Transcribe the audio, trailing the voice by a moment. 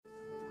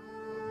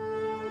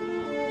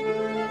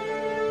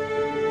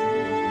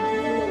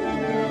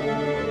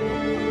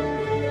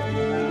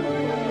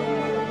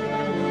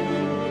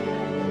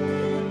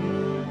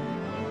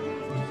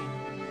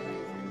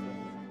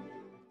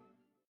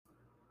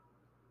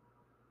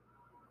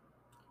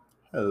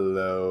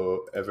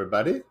Hello,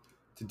 everybody.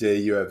 Today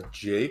you have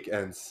Jake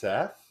and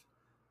Seth,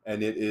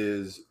 and it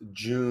is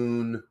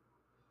June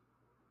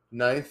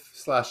 9th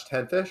slash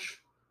 10th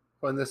ish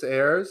when this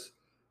airs.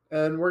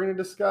 And we're going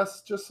to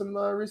discuss just some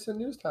recent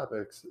news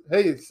topics.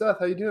 Hey, Seth,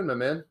 how you doing, my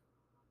man? Good,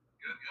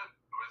 good.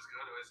 Always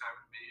good. Always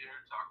happy to be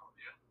here talking with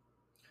you.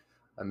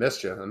 I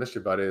missed you. I missed you,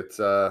 buddy. It's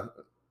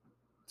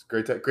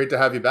great to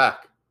have you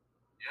back.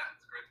 Yeah,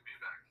 it's great to be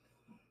back.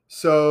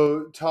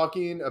 So,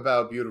 talking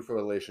about beautiful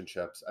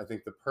relationships, I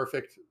think the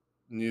perfect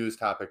news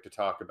topic to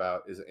talk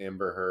about is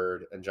Amber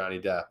Heard and Johnny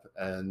Depp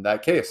and that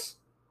case.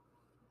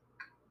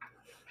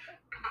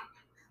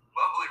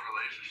 Lovely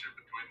relationship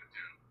between the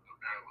two,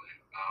 apparently.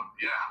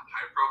 Yeah,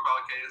 high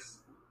profile case.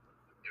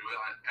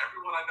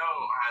 Everyone I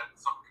know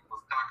was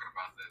talking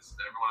about this.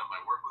 Everyone at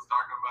my work was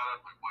talking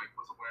about it. My wife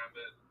was aware of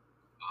it.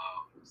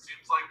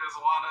 Seems like there's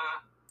a lot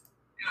of,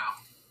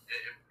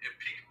 it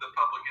piqued the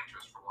public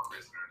interest for one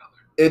reason or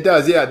another. It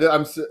does, yeah.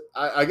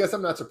 I guess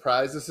I'm not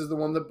surprised this is the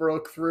one that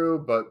broke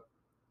through, but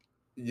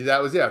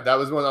that was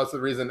one. That's the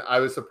reason I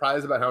was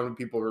surprised about how many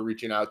people were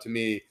reaching out to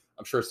me.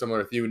 I'm sure similar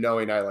with you,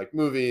 knowing I like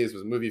movies,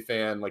 was a movie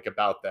fan, like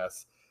about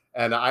this,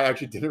 and I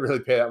actually didn't really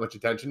pay that much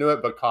attention to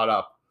it, but caught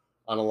up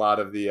on a lot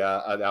of the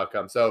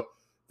outcome. So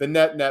the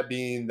net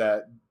being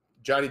that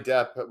Johnny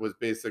Depp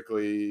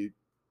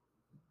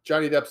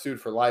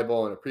sued for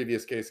libel in a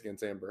previous case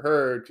against Amber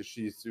Heard because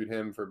she sued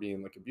him for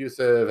being like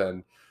abusive,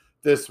 and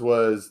this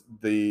was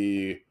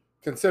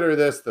consider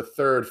this the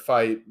third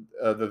fight,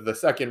 the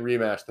second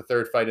rematch, the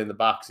third fight in the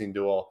boxing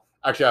duel.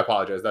 Actually, I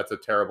apologize. That's a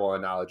terrible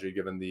analogy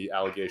given the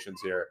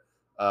allegations here.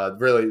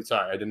 Really,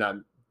 sorry, I did not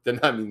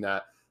mean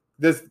that.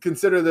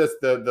 Consider this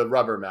the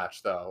rubber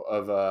match though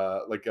of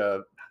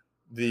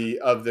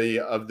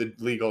the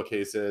legal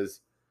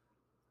cases.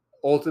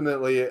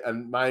 Ultimately,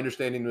 and my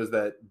understanding was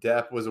that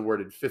Depp was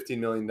awarded $15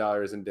 million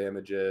in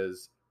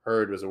damages.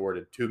 Heard was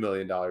awarded $2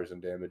 million in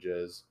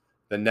damages.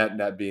 The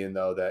net being,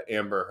 though, that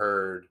Amber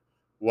Heard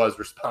was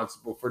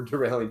responsible for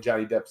derailing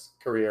Johnny Depp's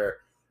career,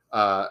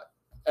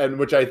 and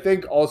which I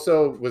think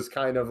also was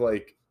kind of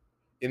like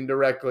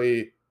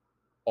indirectly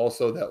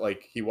also that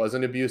like he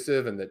wasn't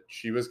abusive and that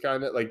she was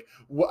kind of like,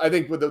 I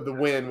think with the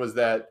win was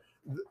that,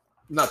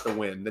 not the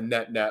win, the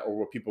net or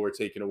what people were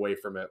taking away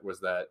from it was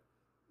that,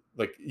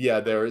 like, yeah,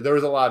 there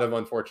was a lot of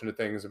unfortunate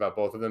things about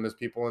both of them as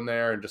people in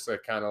there, and just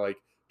like kind of like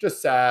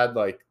just sad,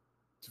 like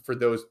for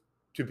those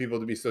two people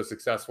to be so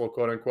successful,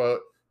 quote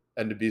unquote,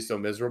 and to be so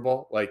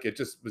miserable. Like it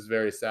just was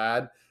very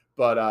sad.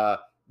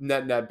 But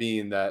net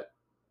being that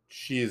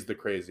she's the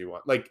crazy one.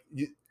 Like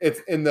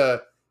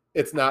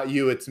it's not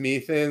you, it's me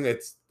thing.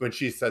 It's when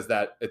she says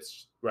that,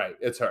 it's right,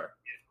 it's her.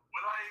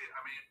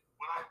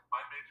 My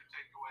major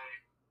takeaway,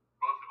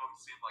 both of them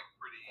seem like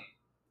pretty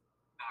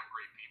not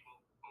great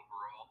people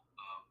overall.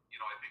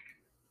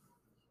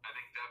 I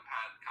think Depp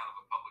had kind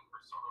of a public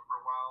persona for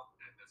a while,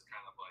 and this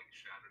kind of like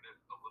shattered it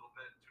a little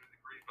bit to a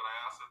degree. But I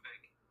also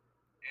think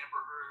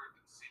Amber Heard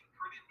seemed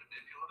pretty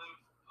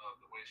manipulative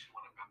of the way she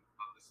went about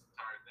this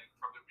entire thing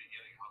from the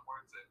beginning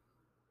onwards. And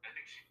I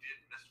think she did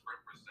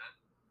misrepresent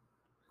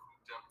who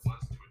Depp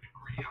was to a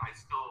degree. I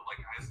still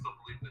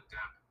believe that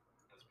Depp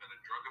has been a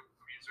drug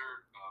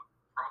abuser.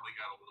 Probably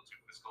got a little too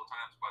physical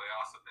times, but I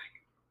also think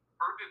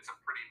Heard did some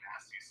pretty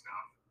nasty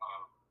stuff.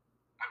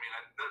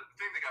 The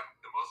thing that got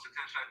the most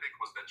attention, I think,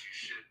 was that she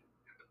shit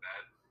in the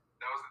bed.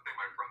 That was the thing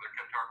my brother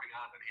kept harping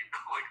on, and he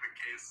felt like the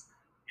case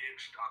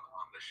hinged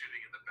on the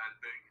shitting in the bed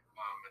thing.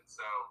 And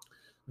so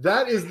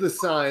that is the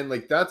sign.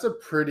 Like that's a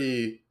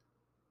pretty,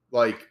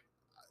 like,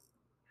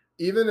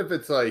 even if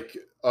it's like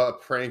a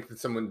prank that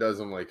someone does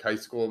in like high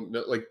school,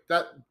 like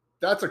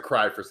that's a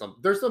cry for something.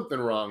 There's something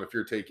wrong if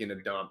you're taking a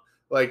dump.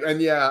 Like, and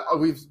yeah,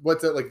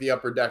 what's it like the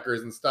upper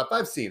deckers and stuff.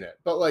 I've seen it,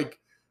 but like,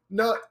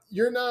 no,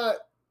 you're not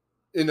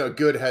in a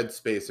good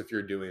headspace if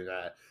you're doing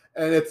that.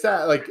 And it's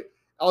that, like,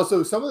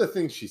 also some of the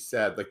things she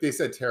said, like they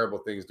said terrible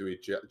things to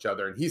each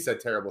other, and he said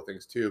terrible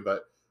things too.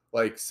 But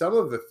like some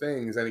of the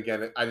things, and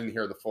again, I didn't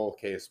hear the full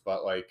case,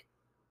 but like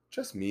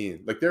just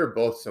mean. Like they're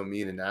both so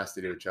mean and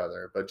nasty to each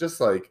other. But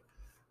just like,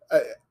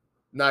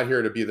 not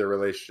here to be the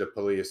relationship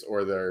police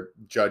or their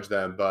judge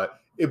them, but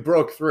it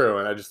broke through,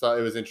 and I just thought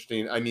it was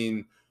interesting. I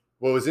mean,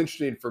 what was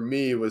interesting for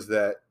me was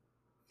that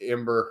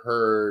Amber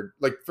Heard,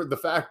 like for the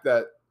fact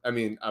that, I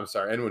mean, I'm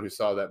sorry, anyone who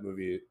saw that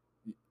movie,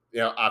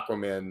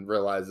 Aquaman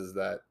realizes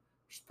that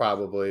she's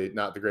probably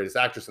not the greatest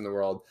actress in the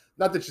world.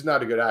 Not that she's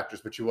not a good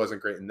actress, but she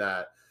wasn't great in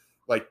that.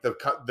 Like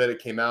that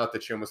it came out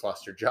that she almost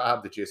lost her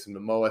job, that Jason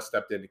Momoa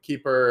stepped in to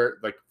keep her,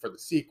 like for the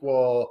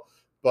sequel.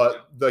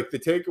 But like the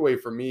takeaway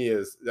for me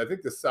is, I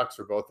think this sucks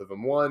for both of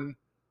them. One,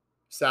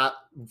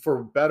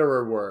 for better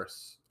or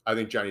worse, I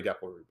think Johnny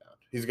Depp will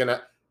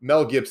rebound.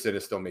 Mel Gibson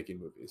is still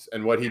making movies,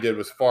 and what he did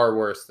was far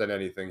worse than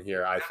anything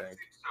here, I think.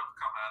 Seems to have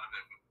come out of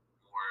it with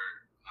more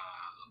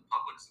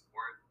public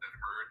support than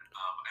Heard.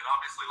 And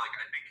obviously, like,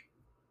 I think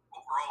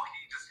overall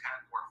he just had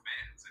more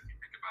fans, if you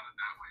think about it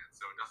that way. And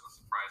so it doesn't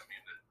surprise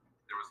me that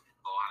there was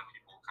a lot of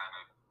people kind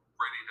of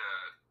ready to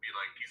be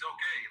like, he's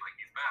okay, like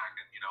he's back.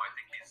 And I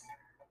think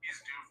he's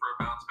due for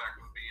a bounce back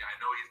movie. I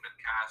know he's been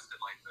cast cast in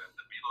like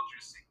the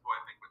Beetlejuice sequel, I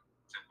think, with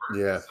Tim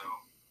Burton. Yeah. So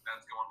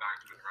that's going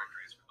back to a director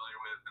he's familiar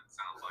with, and it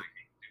sounds like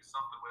he can do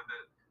something with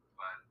it.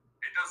 But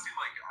it does seem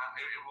like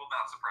it will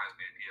not surprise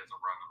me if he has a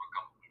run of a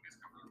couple movies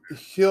coming up here.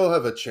 He'll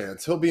have a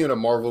chance. He'll be in a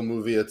Marvel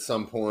movie at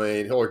some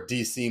point or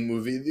DC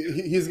movie.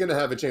 He's going to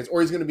have a chance, or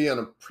he's going to be on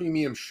a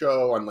premium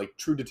show on like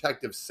True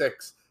Detective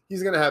 6.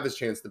 He's going to have his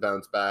chance to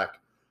bounce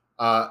back.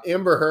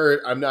 Amber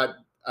Heard, I'm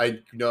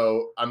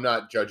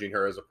not judging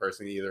her as a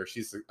person either.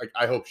 She's like,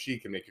 I hope she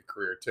can make a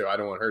career too. I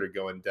don't want her to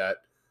go in debt.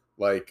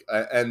 Like,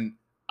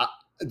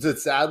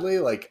 sadly,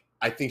 like,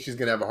 I think she's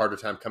going to have a harder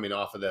time coming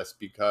off of this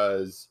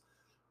because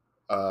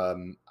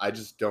I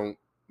just don't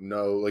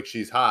know. Like,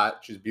 she's hot,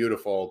 she's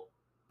beautiful,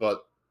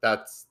 but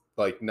that's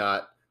like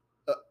not.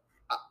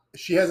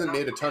 She hasn't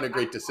made a ton of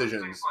great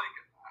decisions. Like,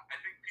 I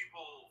think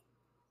people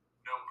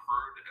know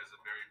Heard as a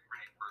very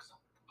pretty person.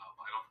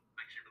 I don't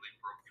think she really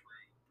broke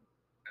through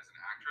as an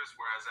actress,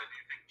 whereas I do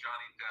think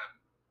Johnny Depp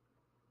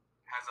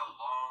has a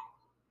long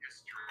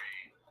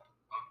history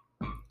of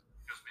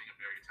just being a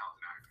very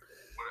talented actor.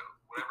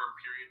 Whatever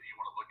period you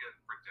want to look at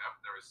for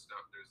Depp,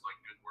 there's like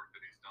good work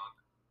that he's done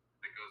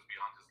that goes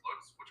beyond his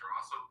looks, which are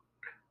also,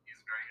 he's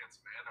a very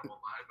handsome man, I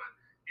won't lie, but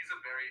he's a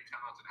very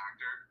talented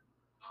actor,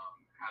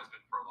 has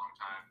been for a long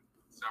time,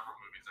 several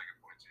movies I can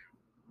point to,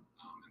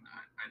 and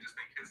I just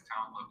think his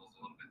talent level is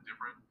a little bit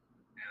different.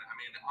 And I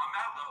mean, on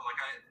that level, like,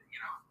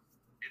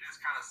 it is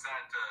kind of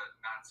sad to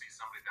not see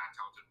somebody that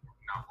talented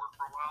not work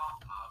for a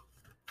while.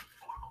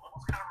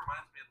 Almost kind of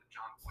reminds me of the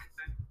John Boyd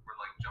thing, where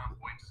like John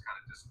Boyd just kind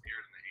of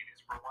disappeared in the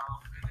 80s for a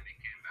while, and then he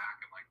came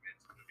back and like made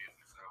some movies.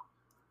 And so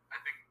I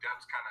think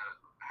Depp's kind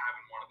of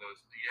having one of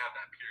those. You have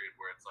that period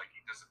where it's like he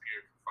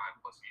disappeared for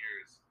 5+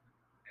 years,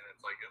 and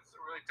it's like it's a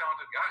really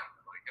talented guy.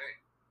 Like, hey,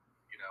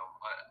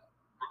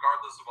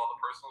 regardless of all the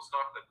personal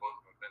stuff that both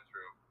of them have been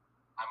through,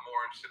 I'm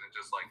more interested in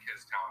just like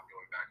his talent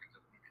going back into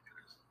the movie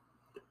theaters.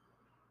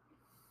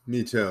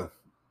 Me too.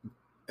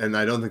 And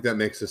I don't think that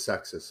makes us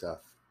sexist,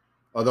 Seth.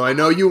 Although I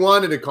know you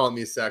wanted to call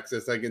me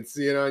sexist. I can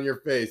see it on your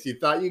face. You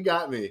thought you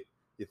got me.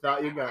 You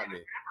thought you got me.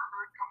 If Amber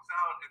Heard comes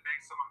out and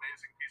makes some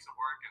amazing piece of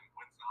work and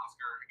wins an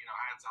Oscar,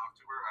 hats off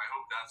to her. I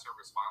hope that's her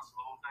response to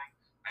the whole thing.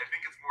 I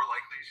think it's more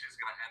likely she's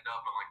going to end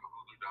up in like the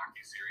Hulu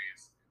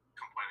docu-series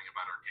complaining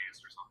about her case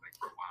or something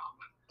for a while.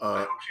 But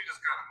I hope she just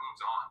kind of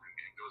moves on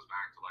and goes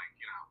back to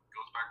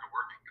goes back to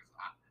working, because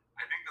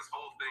I think this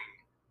whole thing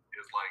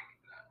is like,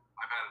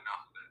 I've had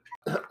enough of it.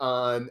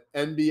 On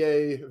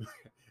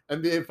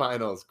NBA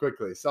Finals,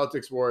 quickly.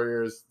 Celtics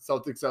Warriors.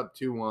 Celtics up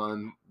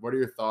 2-1. What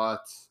are your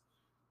thoughts?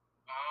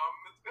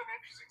 It's been an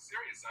interesting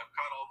series. I've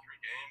caught all 3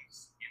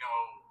 games.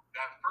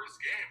 That first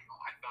game,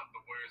 I thought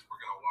the Warriors were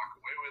going to walk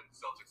away with. The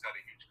Celtics had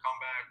a huge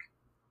comeback.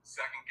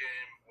 Second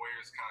game,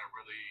 Warriors kind of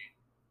really,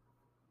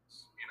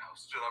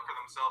 stood up for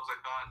themselves, I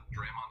thought.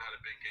 Draymond had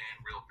a big game,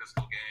 real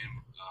physical game.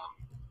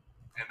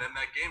 And then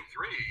that game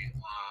 3,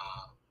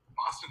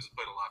 Boston just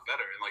played a lot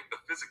better. And like the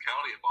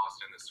physicality of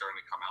Boston is starting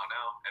to come out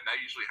now. And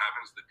that usually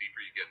happens the deeper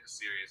you get in the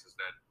series, is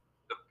that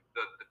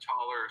the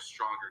taller,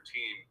 stronger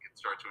team can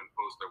start to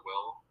impose their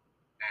will.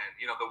 And,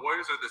 the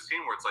Warriors are this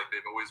team where it's like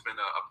they've always been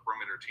a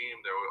perimeter team.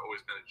 They've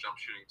always been a jump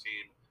shooting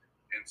team.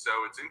 And so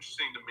it's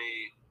interesting to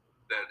me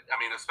that,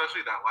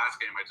 especially that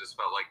last game, I just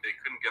felt like they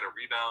couldn't get a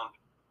rebound.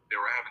 They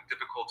were having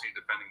difficulty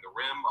defending the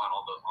rim on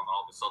all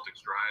the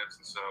Celtics drives.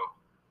 And so,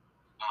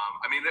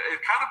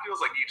 it kind of feels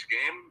like each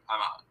game,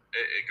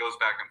 it goes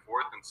back and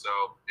forth. And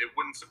so it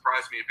wouldn't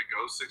surprise me if it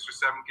goes 6 or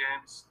 7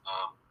 games.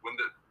 When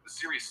the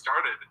series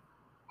started,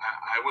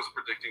 I was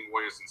predicting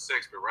Warriors in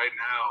 6, but right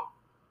now,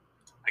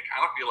 I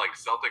kind of feel like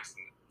Celtics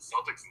in 7,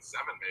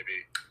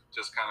 maybe,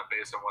 just kind of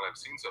based on what I've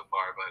seen so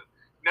far. But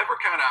never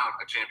count out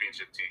a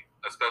championship team,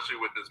 especially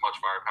with as much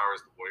firepower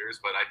as the Warriors.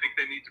 But I think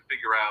they need to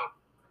figure out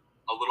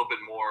a little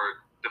bit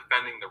more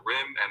defending the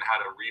rim and how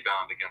to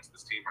rebound against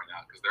this team right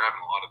now, because they're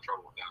having a lot of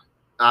trouble with that.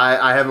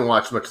 I haven't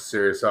watched much of the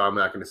series, so I'm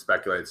not going to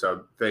speculate.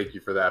 So thank you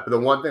for that. But the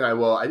one thing I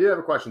did have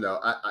a question though.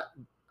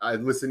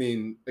 I'm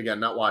listening again,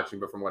 not watching,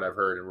 but from what I've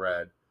heard and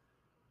read,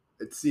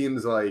 it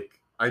seems like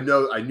I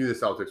knew the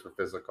Celtics were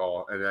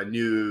physical, and I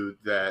knew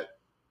that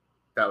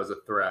was a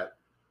threat.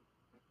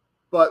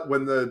 But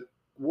when the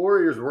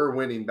Warriors were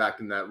winning back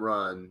in that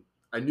run,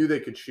 I knew they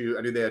could shoot.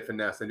 I knew they had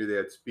finesse. I knew they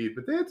had speed,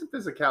 but they had some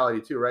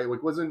physicality too, right?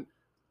 Like,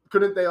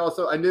 couldn't they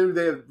also? I knew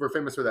they were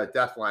famous for that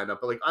death lineup,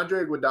 but like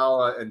Andre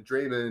Iguodala and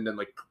Draymond and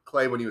like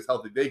Clay when he was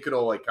healthy, they could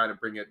all like kind of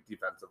bring it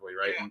defensively,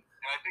 right? Yeah, and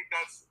I think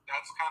that's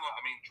kind of.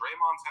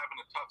 Draymond's having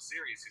a tough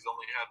series. He's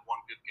only had 1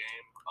 good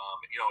game.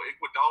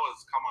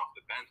 Iguodala's come off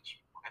the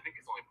bench. I think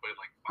he's only played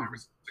like 5 or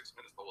 6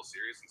 minutes the whole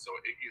series, and so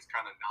Iggy's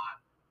kind of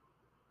not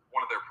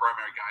one of their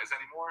primary guys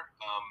anymore.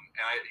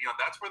 And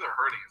that's where they're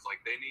hurting. It's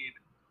like they need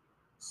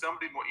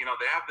somebody more.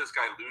 They have this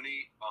guy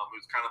Looney,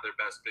 who's kind of their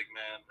best big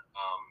man.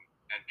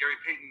 And Gary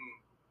Payton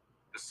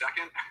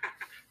II,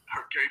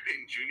 or Gary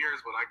Payton Jr.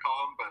 is what I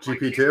call him. But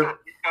GP2?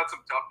 He's got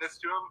some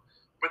toughness to him.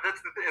 But that's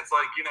the thing. It's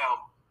like,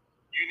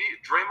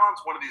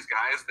 Draymond's one of these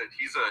guys that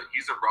he's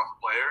a rough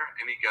player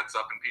and he gets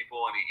up in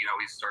people and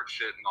he starts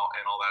shit and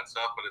all that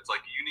stuff. But it's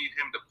like you need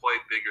him to play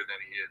bigger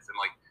than he is, and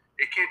like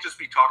it can't just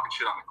be talking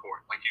shit on the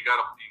court. Like you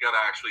gotta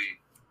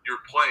actually your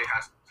play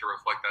has to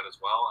reflect that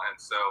as well. And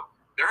so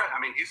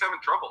he's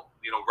having trouble.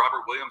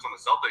 Robert Williams on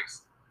the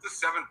Celtics, it's a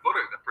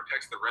 7-footer that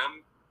protects the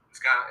rim. He's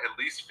got at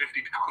least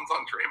 50 pounds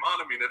on Draymond.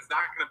 I mean, it's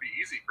not going to be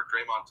easy for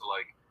Draymond to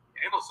like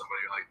handle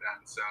somebody like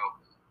that. And so.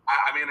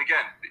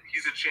 Again,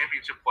 he's a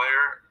championship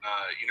player.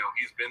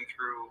 He's been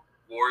through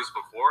wars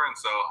before, and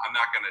so I'm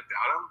not going to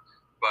doubt him.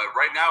 But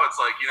right now,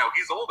 it's like,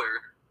 he's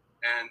older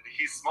and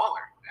he's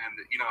smaller. And,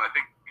 I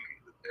think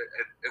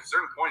at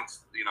certain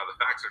points, the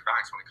facts are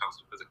facts when it comes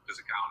to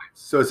physicality.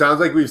 So it sounds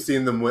like we've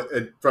seen them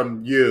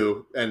from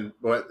you, and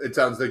what it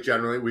sounds like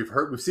generally we've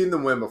seen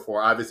them win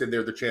before. Obviously,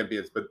 they're the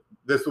champions, but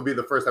this will be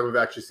the first time we've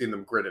actually seen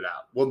them grit it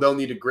out. Well, they'll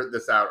need to grit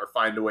this out or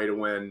find a way to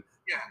win.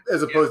 Yeah,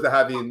 as opposed to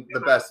having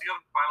the best. The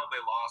other final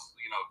they lost,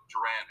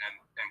 Durant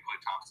and Klay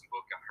Thompson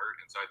both got hurt,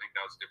 and so I think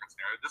that was a different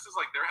scenario. This is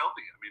like they're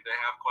healthy. I mean, they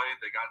have Klay,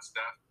 they got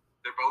Steph,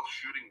 they're both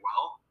shooting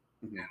well,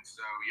 and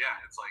so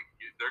it's like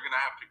they're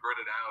gonna have to grit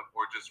it out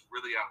or just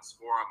really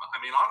outscore them. I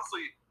mean,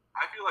 honestly,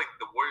 I feel like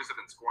the Warriors have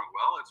been scoring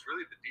well. It's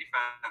really the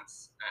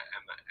defense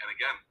and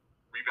again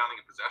rebounding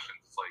and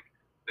possessions. It's like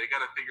they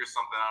got to figure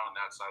something out on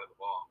that side of the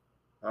ball.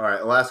 All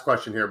right, last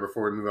question here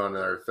before we move on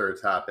to our third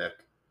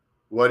topic.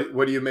 What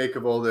do you make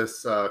of all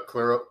this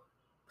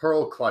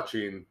pearl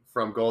clutching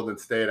from Golden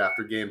State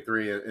after Game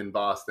 3 in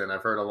Boston?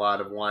 I've heard a lot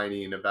of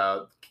whining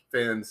about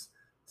fans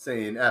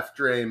saying F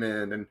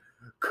Draymond and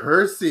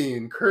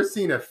cursing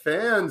at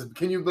fans.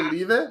 Can you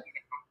believe it?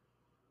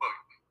 Look,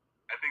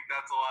 I think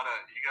that's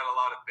you got a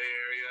lot of Bay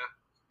Area.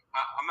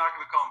 I'm not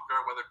going to call them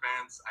fair weather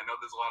fans. I know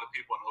there's a lot of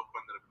people in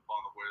Oakland that have been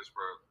following the Warriors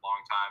for a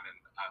long time, and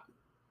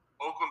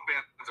Oakland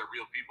fans are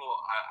real people.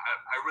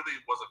 I really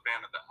was a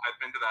fan of that. I've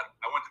been to that.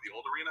 I went to the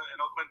old arena in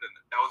Oakland, and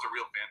that was a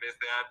real fan base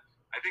they had.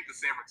 I think the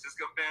San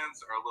Francisco fans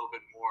are a little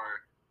bit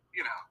more,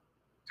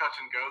 touch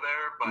and go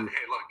there. But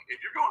hey, look, if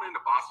you're going into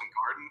Boston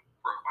Garden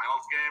for a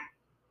finals game,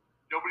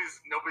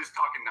 nobody's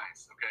talking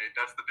nice. Okay,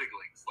 that's the big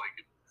leagues.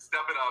 Like,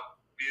 step it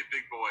up, be a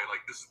big boy.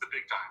 Like, this is the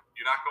big time.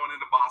 You're not going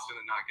into Boston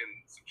and not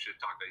getting some shit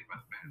talked at you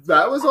by the fans.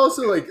 That was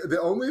also like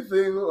the only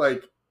thing.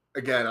 Like,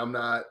 again, I'm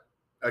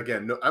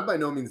by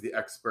no means the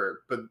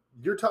expert, but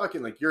you're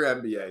talking like your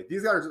NBA.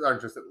 These guys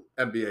aren't just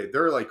NBA.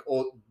 They're like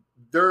old.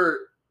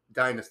 They're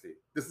dynasty.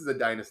 This is a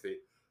dynasty.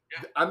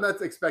 Yeah. I'm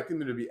not expecting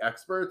them to be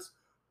experts,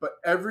 but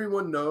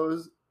everyone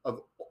knows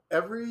of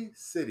every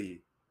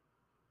city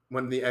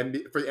when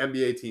for the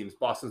NBA teams,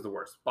 Boston's the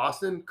worst.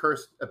 Boston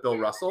cursed at Bill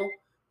Russell.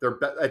 They're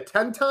a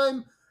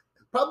 10-time,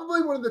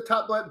 probably one of the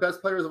top best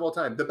players of all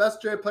time. The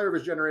best player of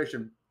his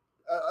generation.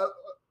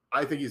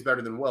 I think he's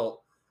better than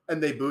Wilt.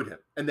 And they booed him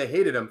and they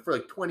hated him for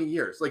like 20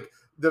 years. Like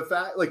the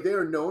fact, like they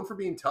are known for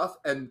being tough.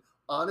 And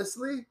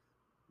honestly,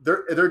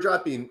 they're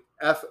dropping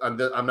I'm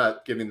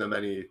not giving them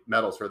any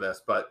medals for this,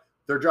 but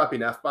they're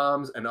dropping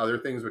F-bombs and other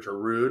things which are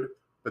rude.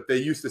 But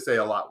they used to say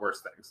a lot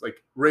worse things,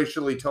 like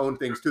racially toned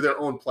things to their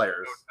own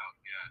players.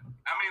 Yeah,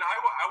 I mean,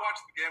 I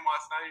watched the game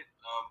last night.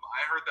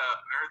 I heard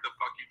the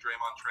 "fuck you,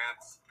 Draymond"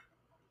 chants.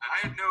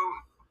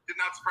 Did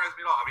not surprise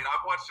me at all. I mean,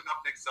 I've watched enough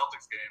Knicks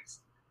Celtics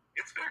games.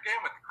 It's fair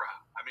game with the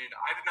crowd. I mean,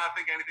 I did not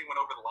think anything went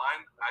over the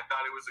line. I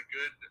thought it was a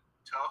good,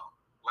 tough,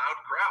 loud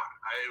crowd.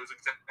 It was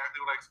exactly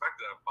what I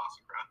expected out of a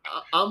Boston crowd.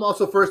 I'm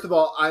also, first of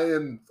all,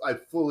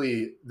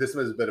 this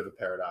was a bit of a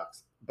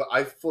paradox, but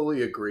I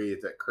fully agree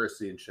that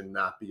cursing should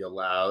not be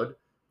allowed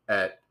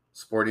at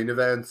sporting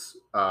events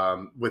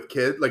with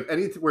kids. Like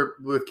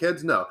with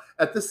kids, no.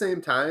 At the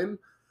same time,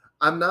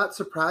 I'm not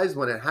surprised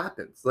when it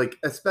happens, like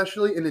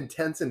especially in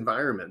intense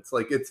environments.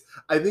 Like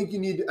I think you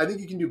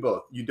can do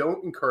both. You don't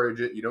encourage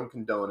it, you don't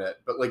condone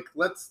it, but like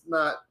let's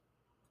not.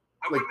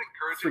 I wouldn't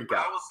encourage it,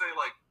 but I will say,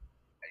 like,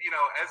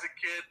 as a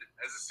kid,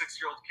 as a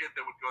 6-year-old kid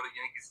that would go to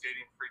Yankee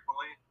Stadium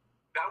frequently,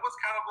 that was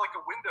kind of like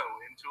a window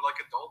into like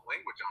adult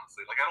language.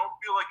 Honestly, like I don't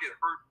feel like it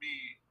hurt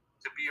me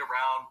to be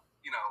around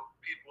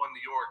people in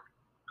New York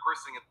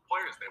cursing at the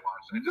players they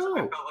watched.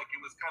 I felt like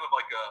it was kind of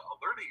like a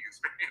learning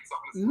experience,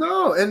 honestly.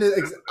 No,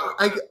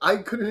 and I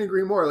couldn't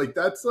agree more. Like,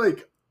 that's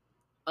like,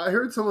 I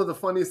heard some of the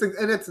funniest things,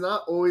 and it's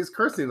not always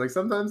cursing. Like,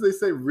 sometimes they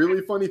say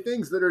really funny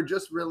things that are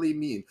just really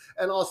mean.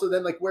 And also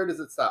then, like, where does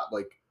it stop?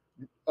 Like,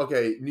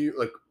 okay, New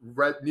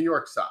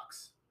York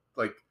sucks.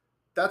 Like,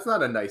 that's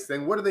not a nice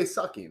thing. What are they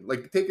sucking?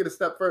 Like, take it a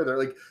step further.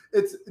 Like,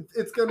 it's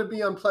going to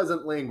be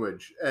unpleasant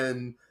language.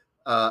 And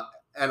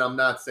I'm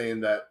not saying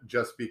that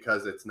just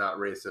because it's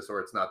not racist or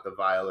it's not the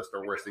vilest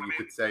or worst thing you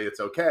could say it's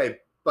okay,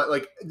 but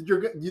like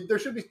there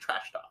should be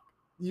trash talk.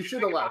 You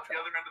should allow trash. The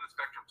other end of the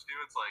spectrum too,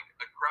 it's like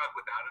a crowd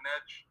without an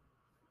edge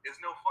is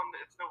no fun.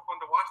 It's no fun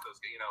to watch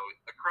those games.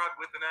 A crowd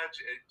with an edge,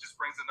 it just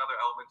brings another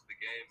element to the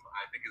game.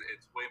 I think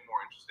it's way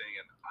more interesting,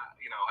 and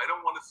I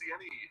don't want to see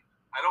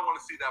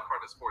that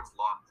part of sports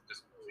lost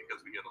just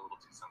because we get a little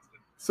too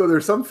sensitive. So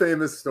there's some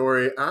famous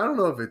story. I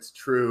don't know if it's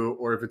true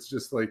or if it's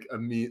just like a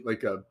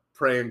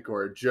prank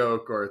or a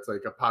joke, or it's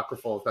like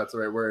apocryphal, if that's the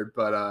right word.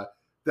 But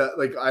that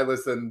like I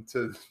listened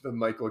to the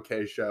Michael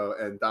K show,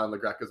 and Don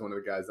LaGreca is one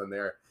of the guys on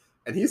there,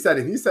 and he said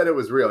it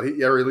was real.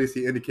 Or at least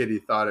he indicated he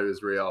thought it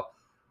was real.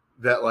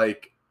 That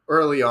like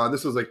early on,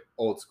 this was like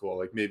old school,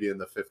 like maybe in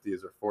the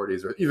 50s or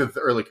 40s or even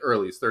early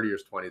 30s,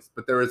 20s.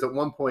 But there was at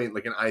one point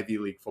like an Ivy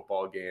League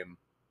football game,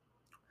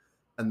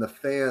 and the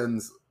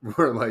fans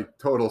were like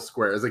total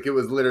squares. Like it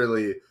was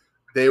literally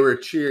they were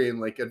cheering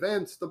like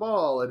advance the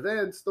ball,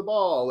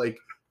 like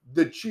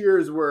the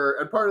cheers were,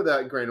 and part of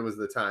that granted was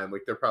the time,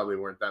 like there probably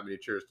weren't that many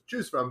cheers to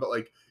choose from, but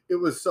like it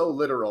was so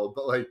literal.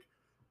 But like,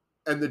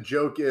 and the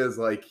joke is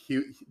like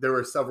there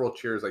were several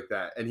cheers like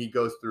that, and he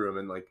goes through them,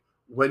 and like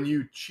when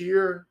you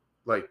cheer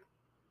like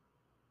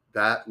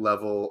that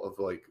level of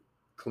like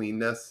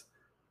cleanness,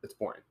 it's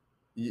boring.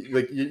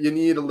 You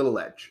need a little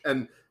edge,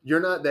 and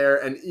you're not there.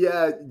 And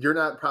yeah, you're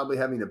not probably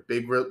having a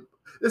big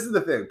this is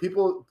the thing,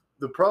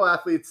 the pro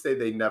athletes say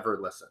they never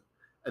listen,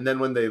 and then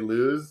when they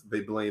lose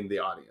they blame the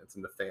audience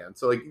and the fans.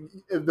 So like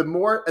the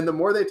more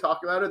they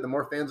talk about it, the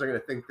more fans are going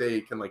to think they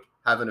can like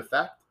have an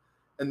effect,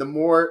 and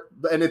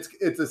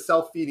it's a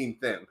self-feeding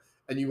thing,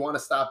 and you want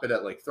to stop it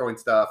at like throwing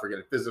stuff or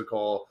getting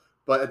physical,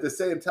 but at the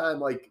same time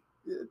like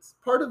it's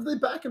part of the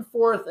back and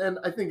forth, and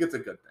I think it's a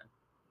good thing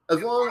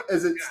as long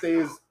as it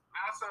stays.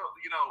 Also,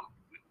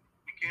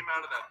 we came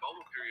out of that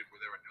bubble period where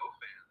there were no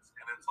fans,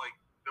 and it's like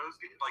those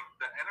games, like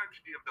the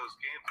energy of those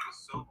games was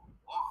so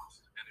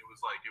lost, and it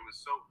was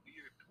so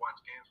weird to watch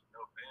games with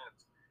no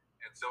fans.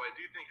 And so I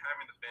do think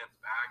having the fans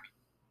back,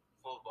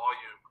 full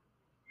volume,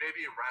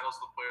 maybe it rattles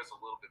the players a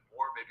little bit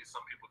more. Maybe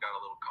some people got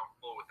a little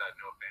comfortable with that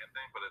no fan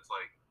thing, but it's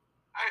like,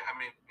 I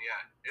mean,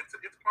 yeah, it's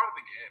part of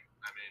the game.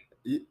 I mean,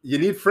 you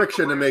need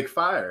friction to make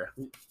fire.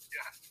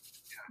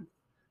 Yeah.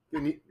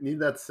 You need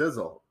that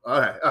sizzle.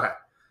 Okay.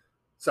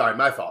 Sorry,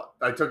 my fault.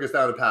 I took us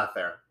down a path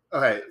there.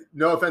 Okay,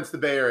 no offense to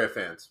Bay Area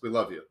fans. We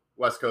love you.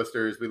 West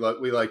Coasters, we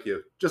like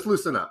you. Just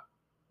loosen up.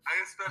 I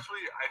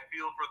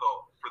feel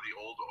for the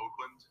old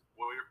Oakland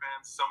Warrior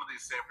fans. Some of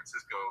these San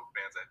Francisco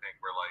fans, I think,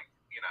 were like,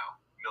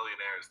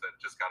 millionaires that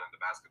just got into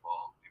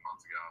basketball a few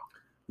months ago.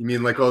 You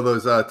mean like all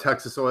those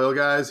Texas Oil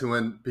guys who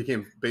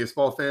became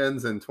baseball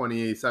fans in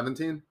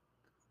 2017?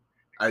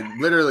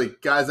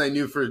 Guys I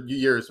knew for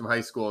years from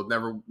high school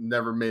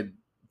never made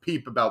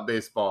peep about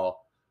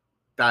baseball.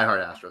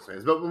 Diehard Astros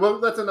fans. But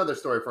that's another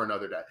story for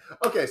another day.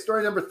 Okay,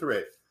 story number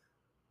 3.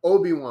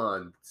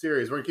 Obi-Wan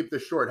series. We're going to keep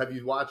this short. Have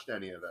you watched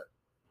any of it?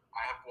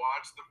 I have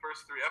watched the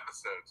first 3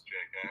 episodes,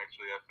 Jake. I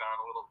found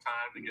a little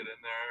time to get in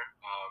there.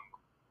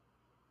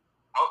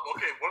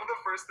 Okay, one of the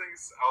first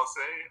things I'll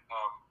say,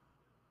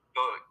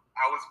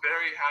 I was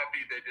very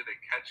happy they did a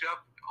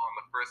catch-up on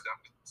the first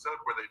episode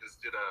where they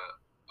just did a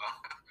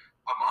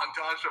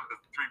montage of the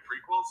 3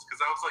 prequels,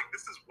 because I was like,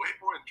 this is way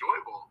more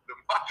enjoyable than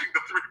watching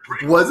the 3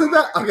 prequels. Wasn't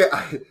that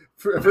okay?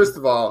 First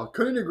of all,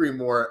 couldn't agree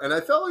more. And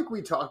I felt like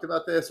we talked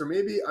about this, or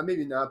maybe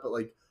not, but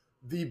like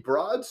the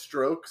broad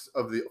strokes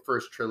of the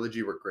first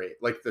trilogy were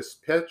great. Like this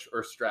pitch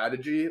or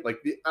strategy,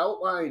 like the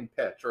outline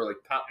pitch or like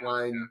top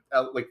line,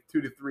 like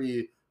 2 to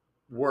 3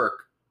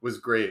 work was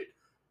great.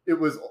 It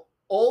was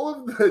all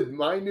of the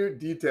minute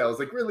details,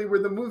 like really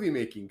where the movie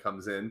making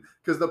comes in,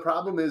 because the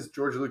problem is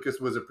George Lucas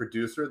was a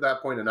producer at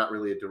that point and not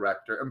really a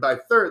director. And by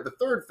the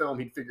third film,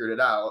 he'd figured it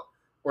out,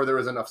 or there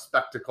was enough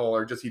spectacle,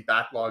 or just he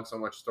backlogged so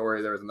much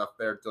story, there was enough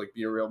there to like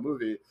be a real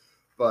movie.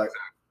 But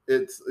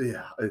it's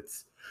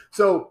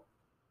so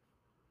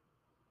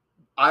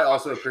I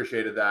also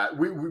appreciated that.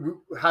 We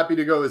happy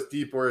to go as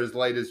deep or as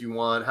light as you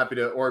want. Happy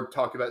to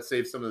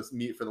save some of this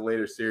meat for the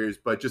later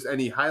series. But just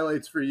any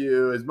highlights for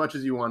you, as much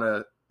as you want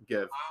to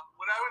give.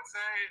 What I would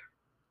say,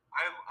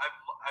 I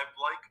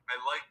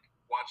like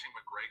watching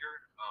McGregor.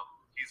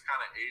 He's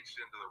kind of aged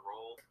into the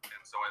role,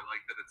 and so I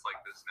like that it's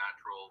like this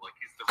natural, like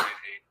he's the right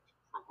age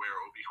for where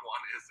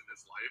Obi-Wan is in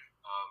his life.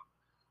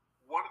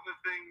 One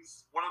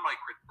of my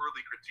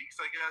early critiques,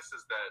 I guess,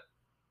 is that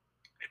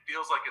it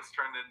feels like it's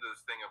turned into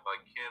this thing of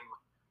like him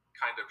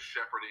kind of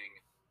shepherding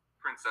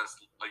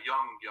a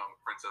young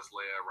Princess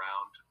Leia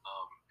around,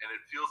 and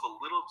it feels a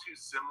little too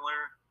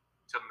similar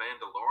to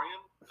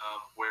Mandalorian,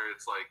 where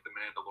it's like the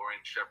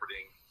Mandalorian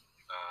shepherding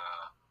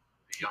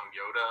the young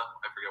Yoda.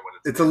 I forget what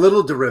it's. It's a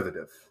little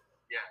derivative.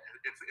 Yeah,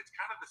 it's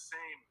kind of the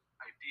same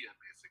idea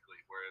basically,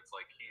 where it's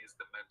like he's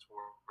the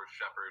mentor or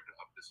shepherd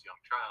of this young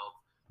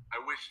child. I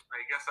wish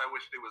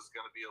it was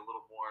going to be a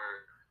little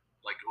more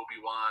like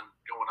Obi-Wan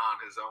going on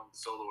his own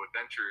solo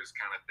adventures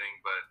kind of thing,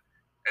 but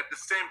at the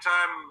same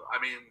time, I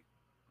mean,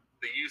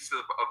 the use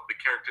of the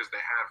characters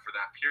they have for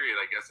that period,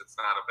 I guess it's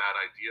not a bad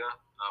idea.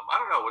 I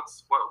don't know.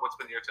 What's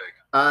been your take?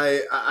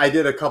 I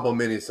did a couple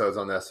mini-sodes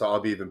on this, so I'll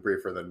be even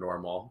briefer than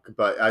normal.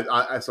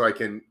 But so I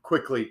can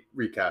quickly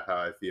recap how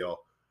I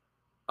feel.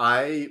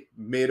 I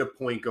made a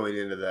point going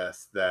into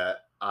this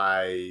that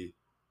I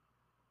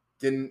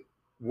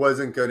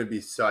wasn't going to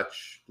be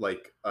such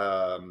like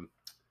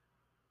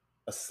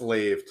a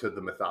slave to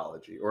the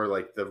mythology or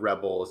like the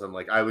rebels, and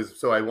like I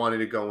wanted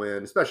to go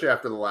in, especially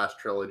after the last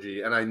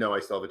trilogy, and I know I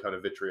still have a ton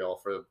of vitriol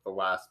for the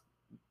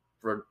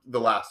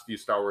last few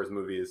Star Wars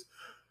movies,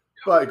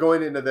 but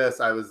going into this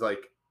I was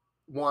like,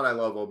 one, I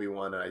love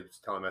Obi-Wan, and I was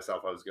telling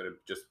myself I was going to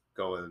just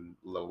go in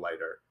a little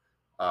lighter.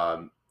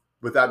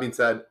 With that being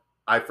said,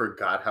 I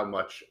forgot how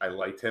much I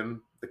liked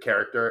him, the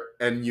character,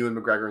 and Ewan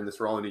McGregor in this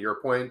role. And to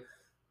your point,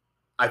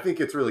 I think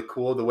it's really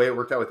cool the way it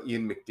worked out with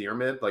Ian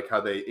McDiarmid, like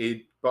how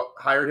they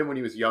hired him when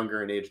he was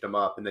younger and aged him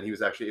up, and then he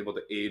was actually able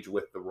to age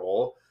with the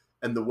role.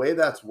 And the way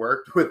that's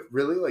worked with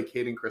really like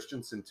Hayden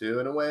Christensen too,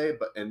 in a way,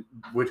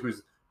 which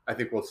was, I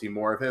think we'll see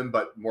more of him,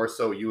 but more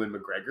so Ewan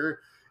McGregor.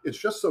 It's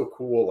just so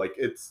cool. Like,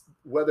 it's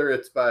whether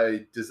it's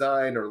by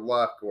design or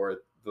luck or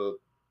the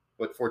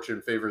what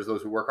fortune favors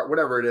those who work hard,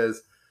 whatever it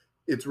is,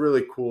 it's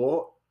really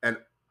cool. And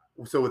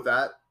so with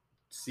that,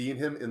 seeing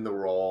him in the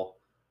role,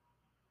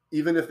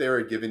 even if they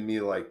were giving me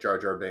like Jar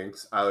Jar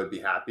Binks, I would be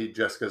happy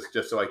just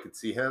so I could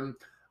see him.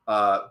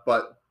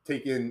 But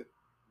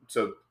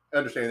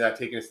understanding that,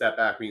 taking a step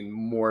back, being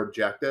more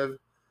objective,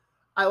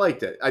 I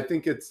liked it. I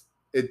think it's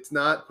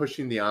not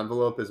pushing the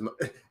envelope as much.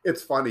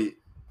 It's funny.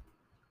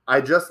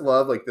 I just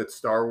love like that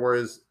Star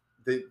Wars.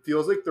 It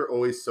feels like they're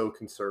always so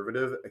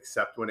conservative,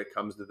 except when it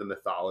comes to the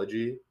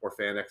mythology or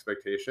fan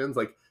expectations.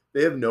 Like,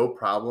 they have no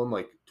problem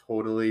like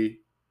totally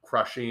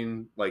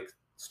crushing like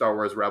Star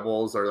Wars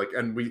Rebels or like,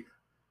 and we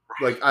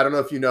like, I don't know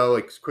if you know,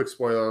 like, quick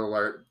spoiler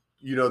alert,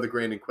 you know, the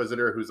Grand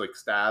Inquisitor who's like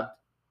stabbed.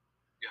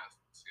 Yes,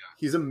 yeah.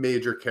 He's a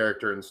major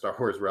character in Star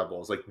Wars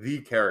Rebels, like the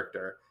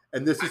character.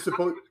 And this is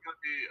supposed to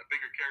be a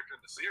bigger character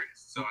in the series,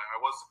 so I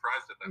was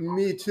surprised at that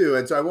moment. Me too.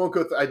 And so I won't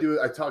go I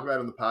talk about it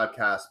on the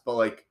podcast, but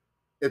like,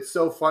 it's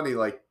so funny,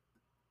 like,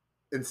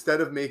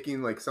 instead of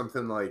making like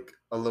something like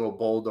a little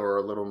bolder or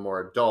a little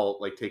more adult,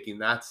 like taking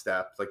that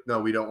step, like, no,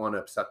 we don't want to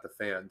upset the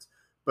fans,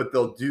 but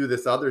they'll do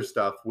this other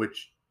stuff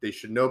which they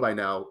should know by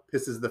now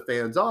pisses the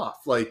fans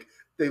off. Like,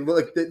 they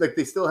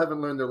still haven't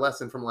learned their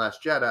lesson from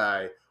Last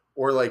Jedi,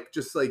 or like,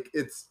 just like,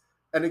 it's,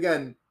 and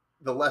again,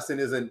 the lesson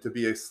isn't to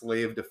be a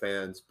slave to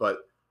fans, but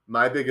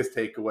my biggest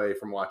takeaway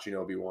from watching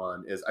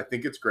Obi-Wan is I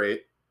think it's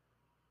great.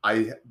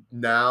 I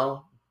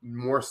now,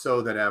 more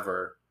so than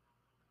ever,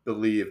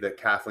 believe that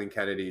Kathleen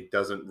Kennedy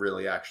doesn't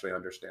really actually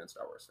understand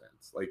Star Wars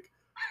fans. Like,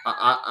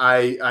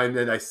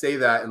 I say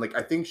that, and like,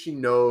 I think she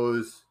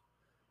knows.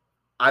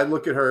 I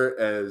look at her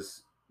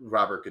as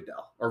Roger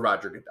Goodell.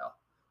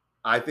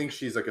 I think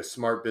she's like a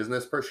smart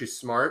business person. She's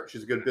smart.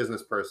 She's a good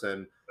business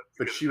person,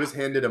 but she was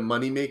handed a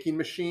money-making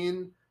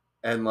machine,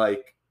 and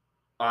like,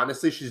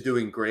 honestly, she's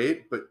doing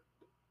great, but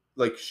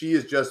like, she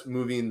is just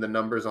moving the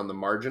numbers on the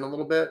margin a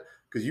little bit,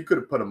 because you could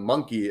have put a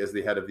monkey as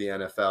the head of the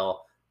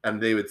NFL and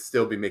they would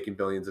still be making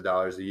billions of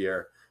dollars a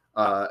year.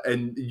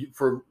 Kathleen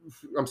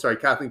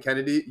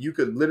Kennedy, you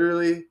could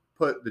literally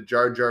put the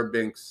Jar Jar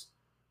Binks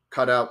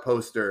cutout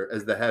poster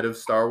as the head of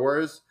Star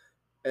Wars,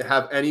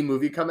 have any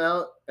movie come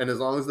out, and as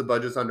long as the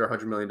budget's under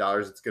 $100 million,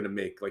 it's going to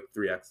make like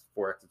 3x,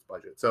 4x its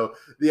budget. So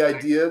the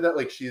idea that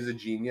like she's a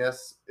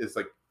genius is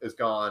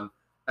gone.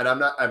 And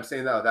I'm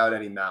saying that without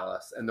any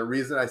malice. And the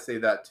reason I say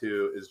that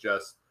too is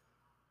just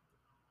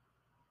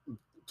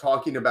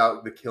talking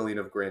about the killing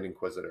of Grand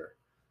Inquisitor.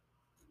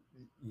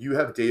 You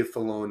have Dave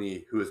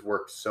Filoni, who has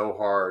worked so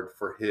hard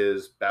for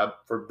The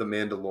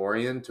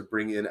Mandalorian to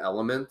bring in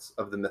elements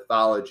of the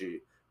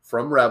mythology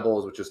from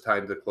Rebels, which is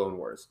tied to Clone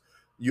Wars.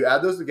 You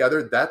add those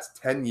together, that's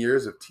 10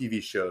 years of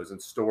TV shows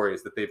and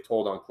stories that they've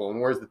told on Clone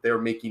Wars that they're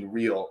making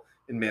real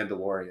in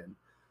Mandalorian.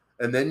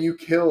 And then you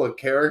kill a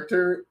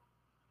character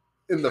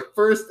in the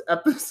first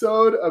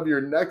episode of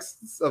your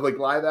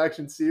live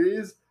action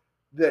series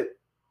that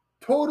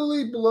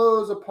totally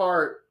blows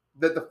apart,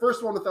 that the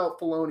first one without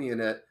Filoni in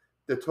it,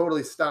 that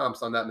totally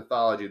stomps on that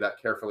mythology,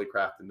 that carefully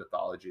crafted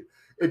mythology.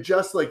 It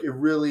just like, it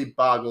really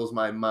boggles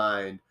my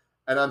mind.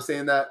 And I'm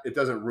saying that it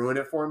doesn't ruin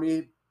it for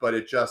me, but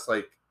it just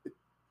like,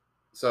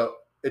 it's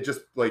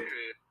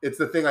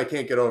the thing I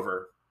can't get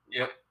over.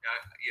 Yeah.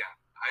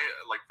 I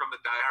like, from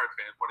the diehard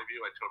fan point of view,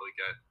 I totally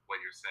get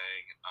what you're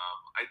saying.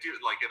 I do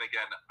like, and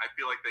again, I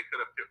feel like they could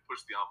have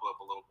pushed the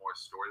envelope a little more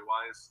story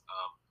wise.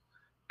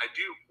 A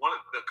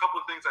couple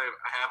of things I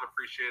have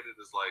appreciated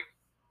is like,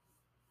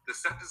 the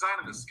set design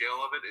and the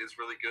scale of it is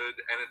really good,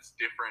 and it's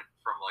different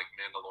from like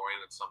Mandalorian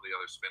and some of the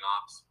other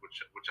spin-offs,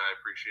 which I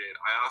appreciate.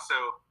 I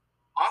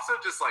also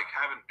just like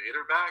having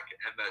Vader back,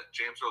 and that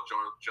James Earl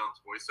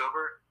Jones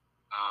voiceover.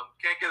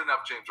 Can't get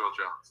enough James Earl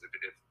Jones if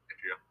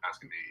you're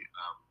asking me.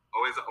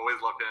 Always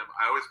loved him.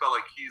 I always felt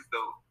like he's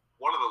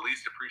one of the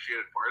least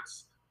appreciated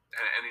parts,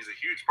 and he's a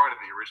huge part of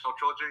the original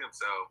trilogy, and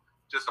so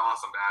just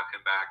awesome to have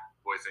him back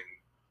voicing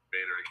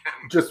Vader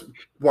again. Just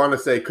want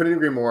to say, couldn't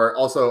agree more.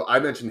 Also,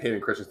 I mentioned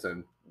Hayden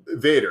Christensen.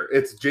 Vader.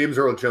 It's James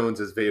Earl Jones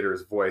as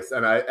Vader's voice,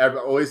 and I'm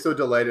always so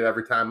delighted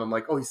every time. I'm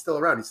like, oh, he's still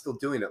around. He's still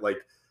doing it. Like,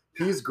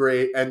 he's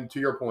great. And to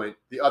your point,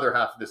 the other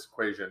half of this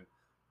equation,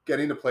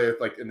 getting to play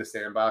with like in the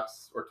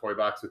sandbox or toy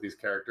box with these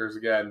characters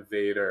again,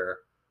 Vader,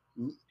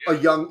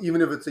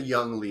 even if it's a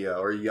young Leia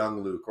or a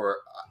young Luke, or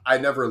I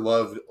never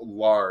loved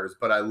Lars,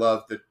 but I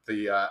love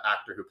the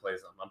actor who plays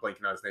him. I'm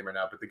blanking on his name right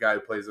now, but the guy who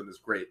plays him is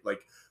great.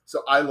 Like,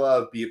 so I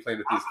love playing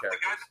with these characters.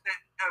 The guy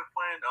that's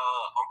playing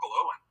Uncle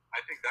Owen. I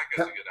think that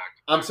guy's a good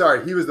actor. I'm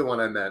sorry, he was the one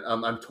I meant.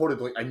 I'm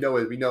totally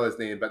we know his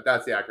name, but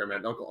that's the actor I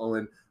meant, Uncle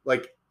Owen.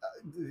 Like,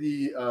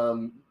 the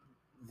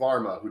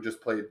Varma, who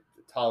just played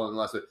Talon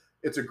last week.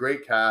 It's a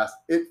great cast.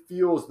 It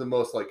feels the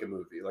most like a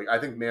movie. Like I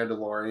think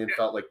Mandalorian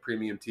felt like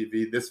premium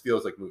TV. This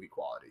feels like movie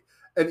quality.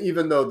 And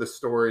even though the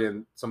story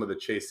and some of the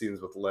chase scenes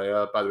with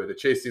Leia, by the way, the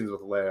chase scenes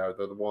with Leia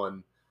are the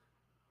one.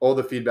 All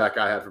the feedback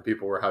I had from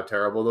people were how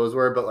terrible those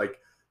were. But like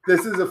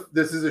this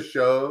is a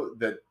show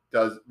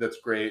that's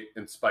great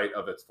in spite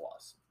of its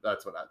flaws.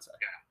 That's what I'd say.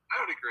 Yeah,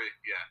 I would agree.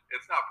 Yeah,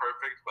 it's not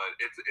perfect, but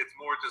it's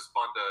more just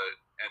fun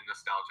and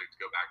nostalgic to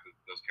go back to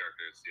those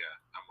characters. Yeah,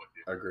 I'm with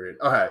you. Agreed.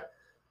 Okay.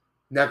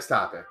 Next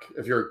topic,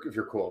 if you're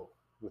cool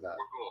with that.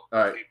 We're cool. All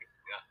right.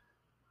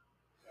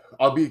 Yeah.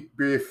 I'll be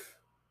brief.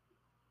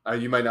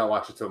 You might not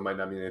watch it, so it might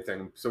not mean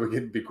anything. So we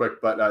can be quick.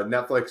 But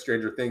Netflix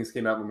Stranger Things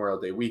came out Memorial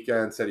Day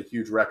weekend, set a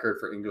huge record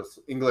for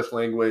English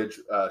language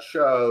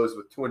shows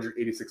with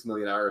 286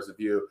 million hours of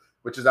view,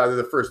 which is either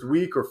the first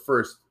week or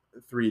first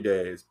 3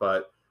 days.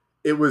 But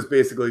it was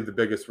basically the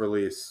biggest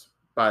release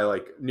by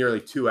like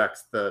nearly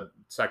 2x the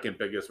second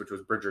biggest, which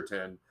was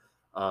Bridgerton.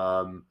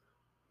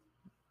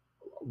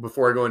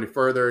 Before I go any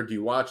further, do you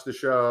watch the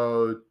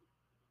show?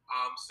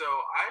 So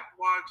I've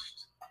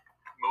watched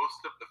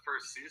most of the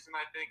first season.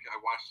 I think I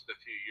watched it a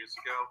few years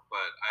ago,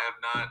 but I have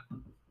not,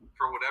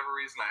 for whatever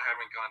reason, I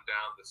haven't gone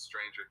down the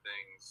Stranger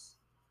Things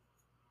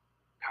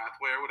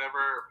pathway or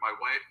whatever. My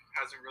wife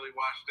hasn't really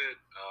watched it.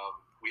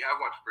 We have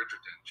watched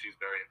Bridgerton. She's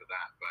very into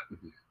that,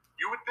 but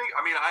you would think,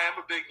 I mean, I am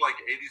a big like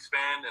 80s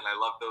fan and I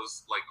love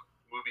those like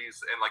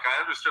movies, and like I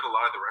understood a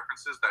lot of the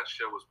references that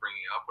show was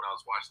bringing up when I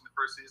was watching the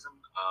first season.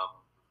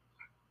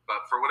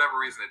 But for whatever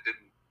reason, it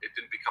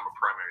didn't become a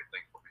primary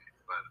thing for me.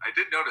 But I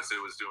did notice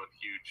it was doing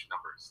huge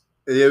numbers.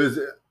 It was.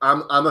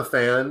 I'm a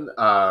fan.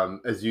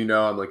 As you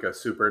know, I'm like a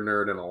super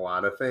nerd in a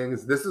lot of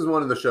things. This is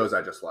one of the shows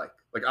I just like.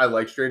 Like I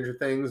like Stranger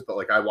Things, but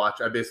like I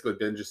basically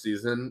binge a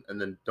season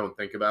and then don't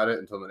think about it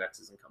until the next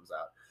season comes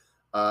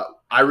out.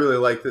 I really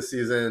like this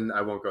season.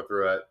 I won't go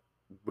through it.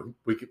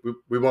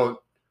 We won't.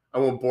 I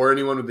won't bore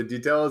anyone with the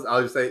details.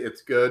 I'll just say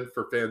it's good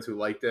for fans who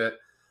liked it.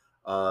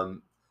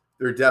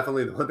 They're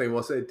definitely, the one thing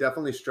we'll say,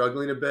 definitely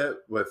struggling a bit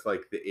with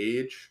like the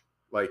age.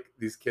 Like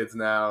these kids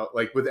now,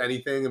 like with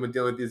anything, I've been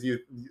dealing with these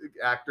youth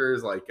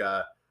actors, like,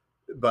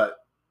 but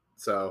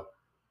so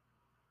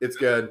it's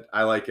good.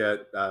 I like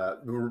it.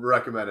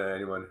 Recommend it to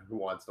anyone who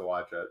wants to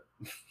watch it.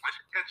 I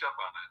should catch up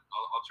on it.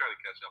 I'll try to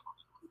catch up on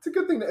it. It's a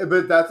good thing,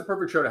 but that's a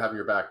perfect show to have in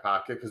your back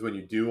pocket because when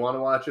you do want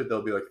to watch it,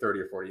 there'll be like 30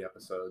 or 40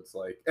 episodes,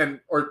 like,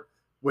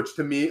 which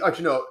to me,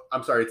 actually, no,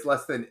 I'm sorry, it's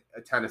less than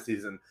 10 a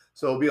season.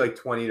 So it'll be like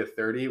 20 to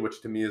 30,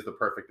 which to me is the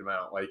perfect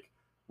amount. Like,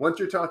 once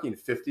you're talking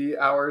 50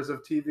 hours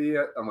of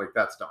TV, I'm like,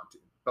 that's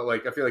daunting. But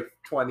like, I feel like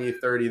 20,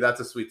 30,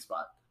 that's a sweet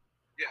spot.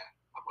 Yeah,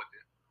 I'm with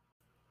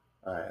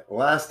you. All right,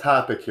 last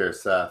topic here,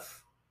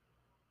 Seth.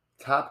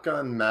 Top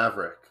Gun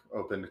Maverick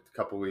opened a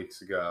couple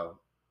weeks ago.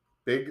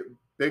 Big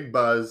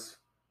buzz,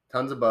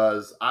 tons of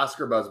buzz,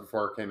 Oscar buzz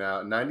before it came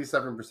out.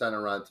 97% on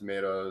Rotten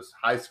Tomatoes,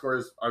 high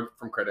scores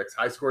from critics,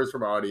 high scores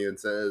from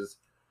audiences.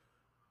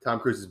 Tom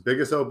Cruise's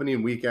biggest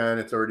opening weekend.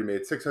 It's already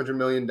made $600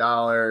 million,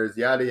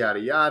 yada, yada,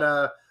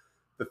 yada.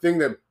 The thing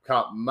that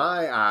caught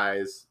my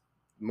eyes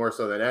more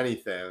so than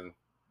anything,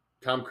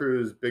 Tom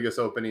Cruise biggest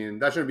opening,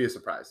 that shouldn't be a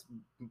surprise.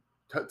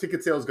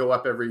 Ticket sales go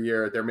up every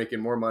year. They're making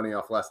more money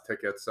off less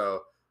tickets.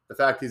 So the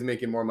fact he's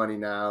making more money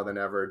now than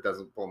ever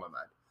doesn't blow my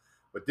mind.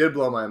 What did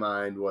blow my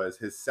mind was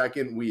his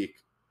second week,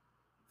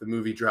 the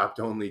movie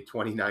dropped only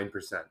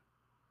 29%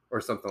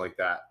 or something like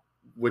that,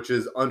 which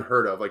is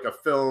unheard of. Like a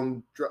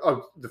film,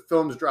 the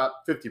films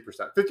dropped 50%.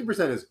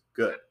 50% is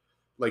good.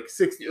 Like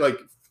 60, like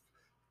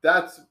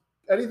that's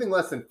anything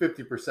less than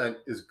 50%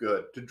 is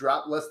good. To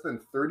drop less than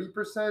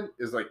 30%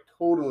 is like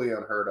totally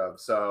unheard of.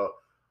 So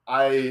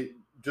I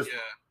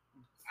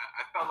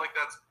felt like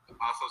that's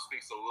also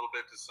speaks a little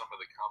bit to some of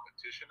the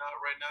competition out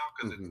right now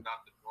because it's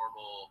not the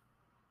normal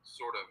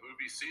sort of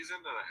movie season,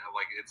 and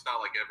like it's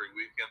not like every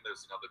weekend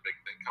there's another big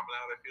thing coming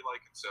out. I feel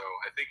like, and so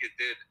I think it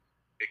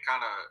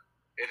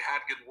had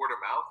good word of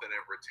mouth and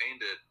it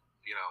retained it,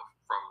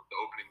 from the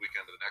opening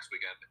weekend to the next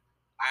weekend.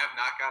 I have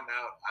not gotten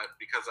out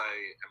because I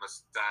am a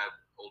sad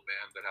old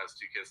man that has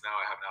 2 kids now.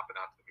 I have not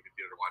been out to the movie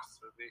theater to watch this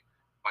movie.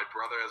 My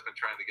brother has been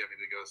trying to get me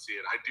to go see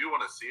it. I do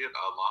want to see it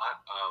a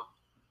lot.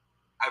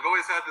 I've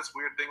always had this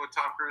weird thing with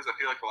Tom Cruise. I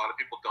feel like a lot of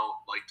people don't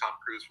like Tom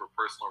Cruise for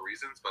personal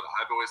reasons, but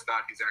I've always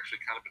thought he's actually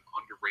kind of an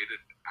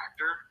underrated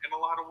actor in a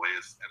lot of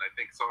ways, and I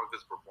think some of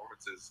his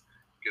performances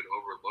get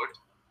overlooked.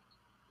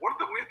 One of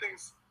the weird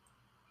things,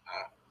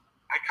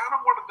 I kind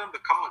of wanted them to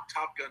call it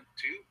Top Gun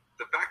 2.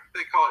 The fact that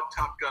they call it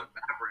Top Gun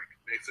Maverick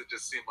makes it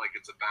just seem like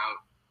it's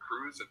about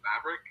Cruise and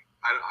Maverick.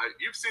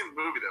 You've seen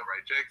the movie though,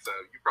 right, Jake? So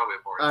you probably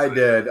have more insight. I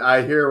did.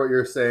 I hear what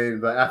you're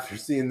saying, but after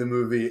seeing the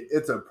movie,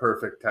 it's a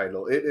perfect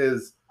title. It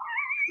is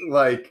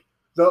like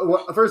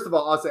first of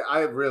all, I'll say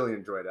I really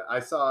enjoyed it. I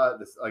saw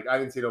this, like I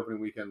didn't see it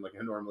opening weekend like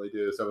I normally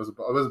do, so I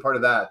wasn't part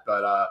of that,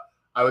 but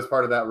I was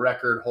part of that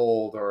record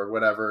hold or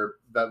whatever,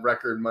 that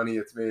record money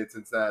it's made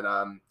since then.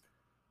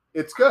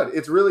 It's good.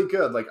 It's really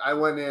good. Like I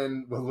went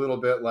in with a little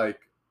bit like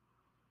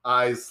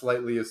eyes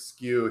slightly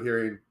askew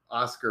hearing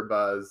Oscar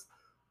buzz,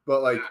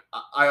 But like,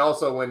 Yeah. I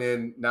also went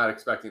in not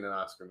expecting an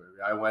Oscar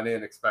movie. I went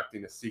in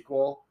expecting a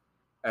sequel,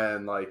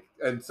 and like,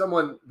 and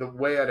someone the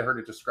way I'd heard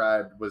it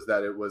described was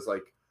that it was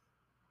like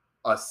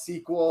a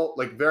sequel,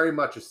 like very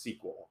much a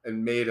sequel,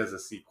 and made as a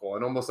sequel,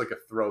 and almost like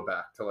a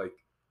throwback to like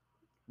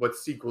what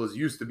sequels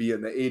used to be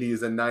in the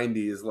 80s and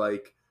 90s.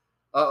 Like,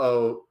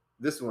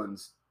 this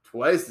one's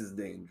twice as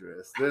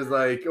dangerous. There's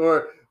like,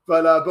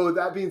 but with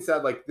that being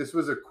said, like this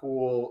was a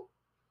cool.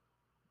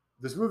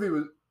 This movie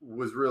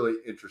was really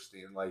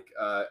interesting. Like,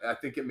 I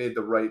think it made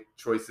the right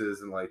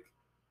choices and like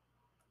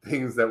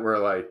things that were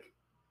like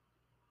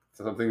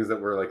some things that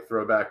were like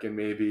throwback and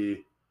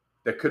maybe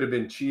that could have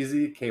been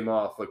cheesy came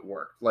off like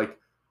worked. Like,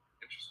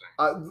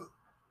 Interesting.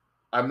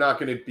 I'm not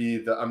going to be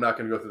the. I'm not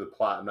going to go through the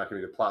plot. I'm not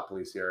going to be the plot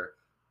police here.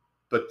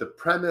 But the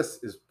premise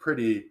is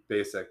pretty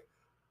basic,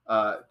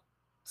 uh,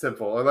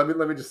 simple. And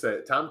let me just say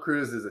it. Tom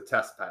Cruise is a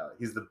test pilot.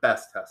 He's the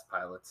best test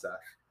pilot, Seth.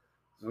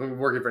 He's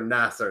working for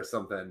NASA or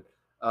something,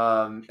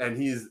 and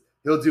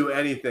he'll do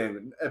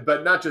anything,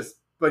 but not just.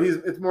 But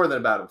it's more than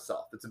about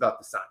himself. It's about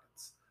the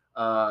science,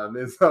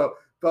 and so.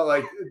 But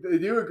like they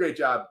do a great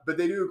job. But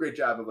they do a great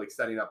job of like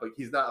setting up. Like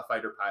he's not a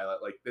fighter pilot.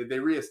 Like they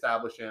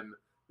reestablish him.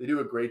 They do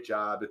a great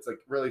job. It's like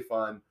really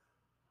fun.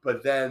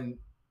 But then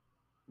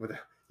with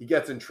he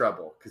gets in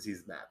trouble because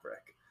he's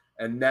Maverick,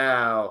 and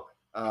now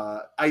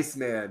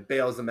Iceman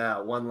bails him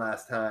out one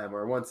last time,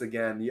 or once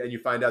again, and you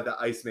find out that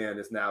Iceman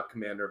is now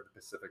commander of the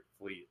Pacific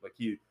Fleet. Like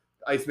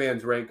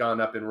Iceman's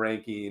gone up in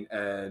ranking,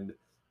 and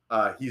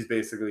he's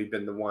basically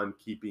been the one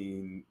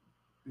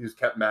who's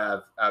kept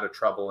Mav out of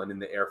trouble and in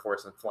the Air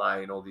Force and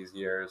flying all these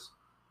years.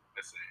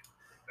 I see.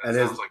 That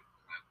sounds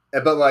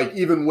like. But like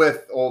even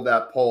with all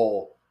that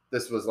pull,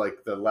 this was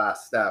like the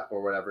last step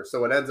or whatever.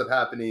 So what ends up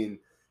happening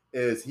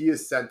is he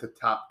is sent to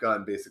Top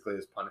Gun basically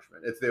as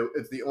punishment. It's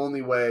the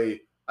only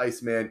way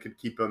Iceman could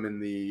keep him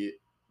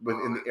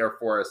within the Air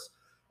Force,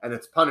 and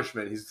it's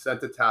punishment. He's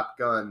sent to Top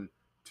Gun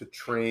to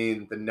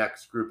train the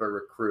next group of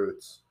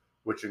recruits,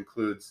 which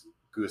includes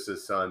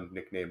Goose's son,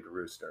 nicknamed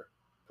Rooster,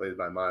 played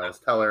by Miles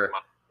Teller. Okay.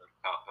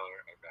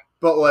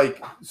 But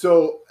like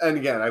so, and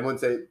again, I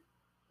wouldn't say.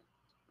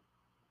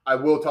 I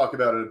will talk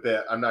about it a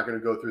bit. I'm not going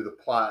to go through the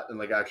plot and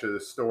like actually the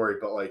story,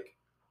 but like,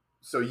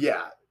 so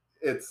yeah,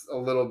 it's a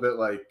little bit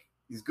like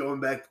he's going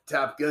back to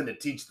Top Gun to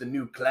teach the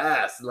new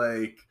class,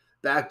 like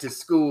back to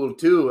school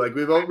too. Like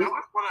That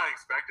was what I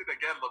expected.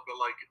 Again, look, but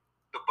like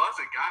the buzz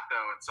it got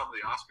though, and some of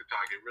the Oscar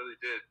talk, it really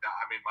did.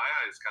 I mean, my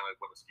eyes kind of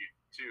went askew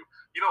too.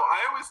 I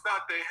always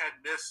thought they had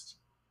missed.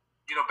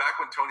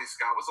 Back when Tony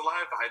Scott was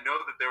alive, I know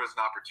that there was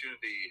an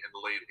opportunity in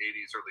the late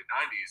 '80s, early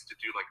 '90s to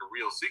do like a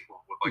real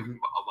sequel with like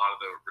a lot of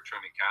the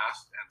returning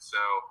cast, and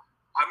so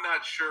I'm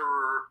not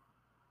sure.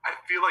 I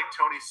feel like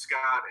Tony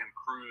Scott and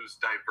Cruise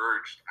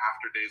diverged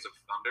after Days of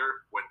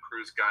Thunder when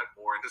Cruise got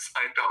more into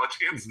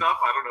Scientology and stuff.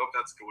 I don't know if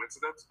that's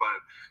coincidence, but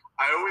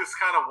I always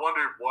kind of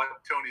wondered what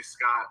Tony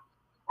Scott,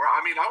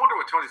 I wonder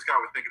what Tony Scott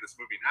would think of this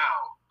movie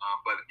now.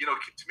 But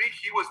to me,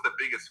 he was the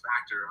biggest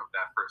factor of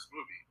that first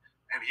movie,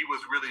 and he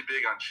was really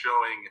big on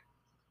showing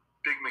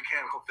big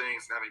mechanical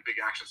things and having big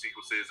action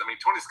sequences. I mean,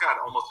 Tony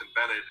Scott almost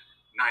invented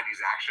 '90s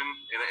action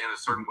in a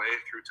certain way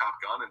through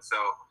Top Gun, and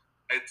so.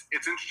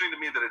 It's interesting to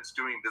me that it's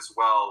doing this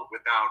well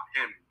without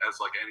him as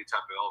like any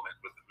type of element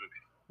with the movie.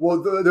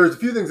 Well, there's a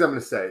few things I'm going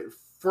to say.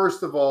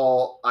 First of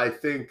all, I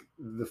think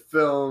the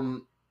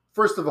film.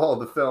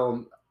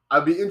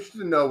 I'd be interested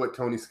to know what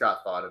Tony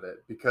Scott thought of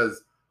it,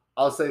 because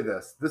I'll say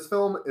this: this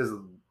film is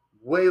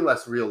way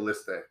less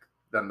realistic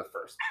than the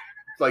first.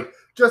 Like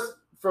just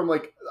from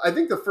like, I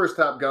think the first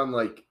Top Gun,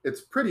 like it's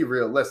pretty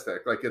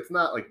realistic. Like it's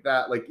not like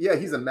that. Like yeah,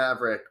 he's a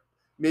maverick.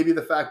 Maybe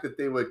the fact that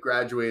they would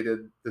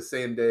graduated the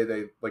same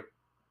day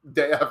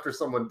day after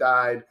someone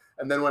died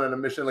and then went on a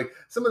mission. Like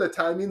some of the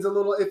timing's a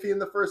little iffy in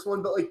the first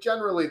one, but like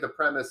generally the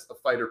premise of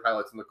fighter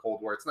pilots in the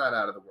Cold War, it's not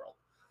out of the world.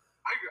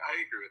 I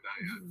agree with that.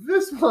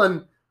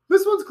 Yeah.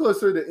 This one's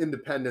closer to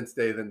Independence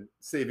Day than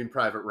Saving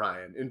Private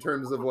Ryan in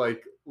terms of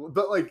like,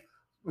 but like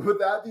with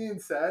that being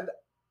said,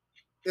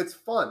 it's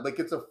fun. Like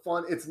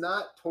it's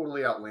not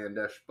totally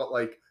outlandish, but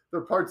like there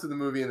are parts of the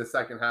movie in the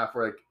second half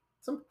where like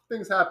some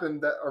things happen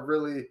that are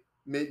really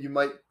you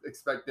might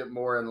expect it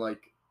more in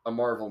like a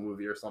Marvel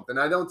movie or something.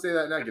 I don't say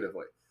that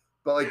negatively,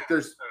 but like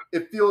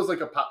it feels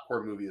like a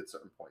popcorn movie at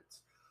certain points.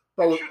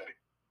 But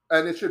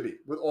it should be.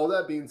 With all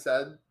that being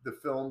said, the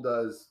film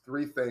does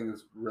three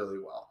things really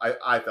well.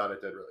 I thought it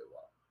did really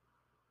well.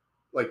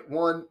 Like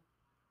one,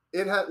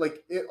 it had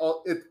like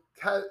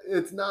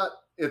it's not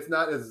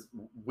as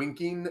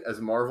winking as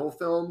Marvel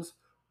films,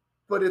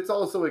 but it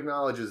also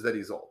acknowledges that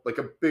he's old. Like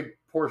a big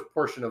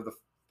portion of the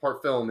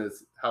film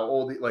is how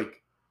old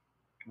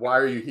why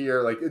are you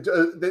here? Like,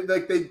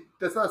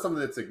 that's not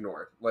something that's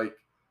ignored. Like,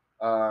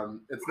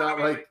 it's not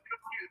like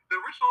the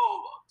original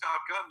Top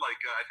Gun. Like,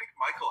 I think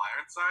Michael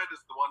Ironside is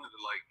the one that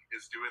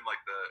is doing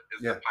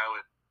the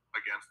pilot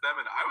against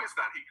them, and I always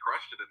thought he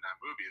crushed it in that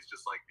movie. It's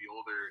just like the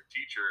older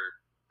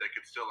teacher that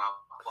could still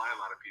outfly a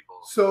lot of people.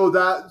 So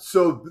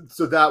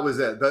that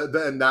was it.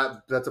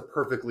 That's a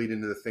perfect lead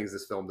into the things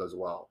this film does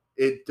well.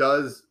 It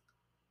does.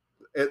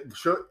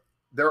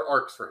 there are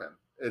arcs for him.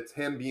 It's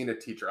him being a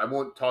teacher. I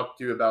won't talk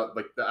to you about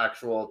like the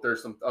actual.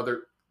 There's some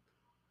other.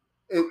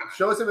 It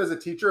shows him as a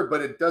teacher,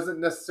 but it doesn't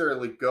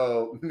necessarily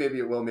go. Maybe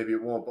it will, maybe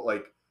it won't. But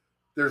like,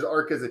 there's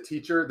arc as a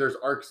teacher. There's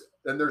arcs,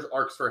 and there's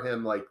arcs for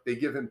him. Like they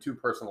give him 2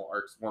 personal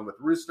arcs, one with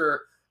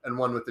Rooster and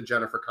one with the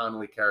Jennifer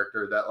Connelly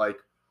character. That like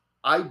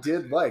I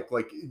did like.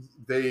 Like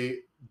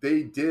they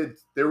did.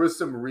 There was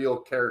some real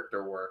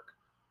character work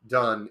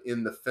done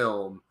in the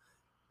film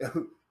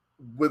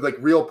with like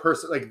real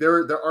person. Like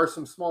there are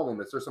some small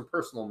moments. There's some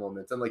personal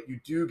moments, and like you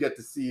do get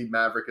to see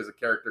Maverick as a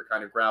character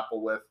kind of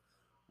grapple with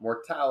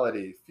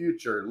mortality,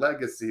 future,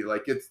 legacy.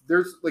 Like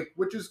there's like,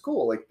 which is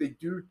cool. Like they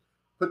do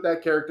put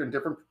that character in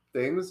different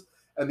things.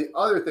 And the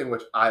other thing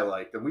which I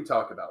liked, and we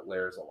talk about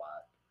layers a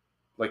lot,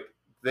 like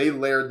they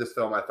layered this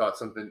film. I thought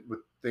something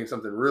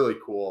really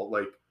cool,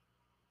 like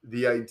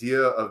the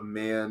idea of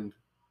manned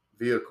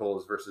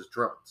vehicles versus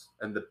drones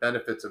and the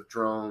benefits of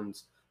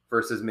drones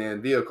versus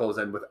manned vehicles.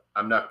 And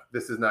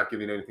this is not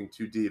giving anything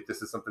too deep.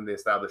 This is something they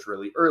established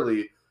really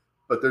early,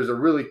 but there's a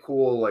really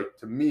cool, like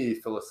to me,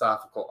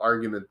 philosophical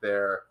argument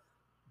there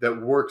that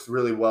works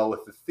really well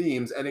with the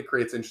themes, and it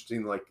creates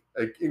interesting, like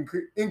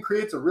it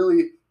creates a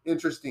really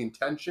interesting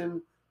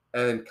tension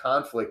and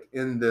conflict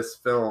in this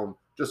film,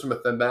 just from a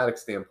thematic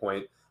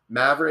standpoint.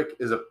 Maverick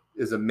is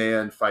a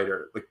man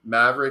fighter. Like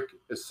Maverick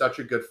is such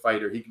a good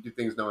fighter. He can do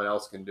things no one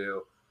else can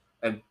do,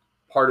 and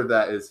part of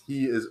that is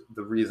he is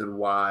the reason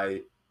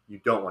why you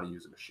don't want to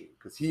use a machine,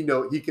 because he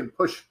knows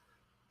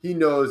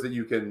that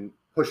you can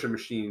push a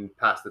machine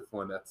past its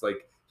limits.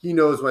 Like he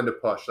knows when to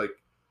push. Like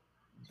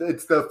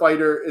it's the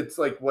fighter. It's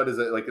like, what is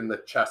it, like in the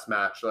chess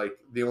match? Like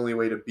the only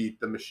way to beat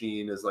the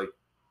machine is like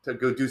to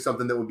go do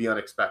something that would be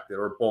unexpected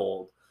or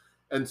bold.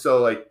 And so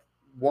like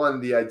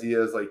the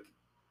idea is like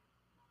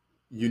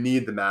you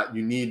need Maverick.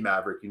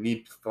 You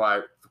need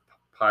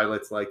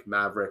pilots like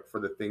Maverick for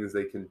the things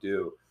they can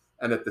do.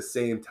 And at the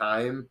same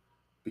time,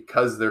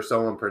 because they're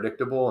so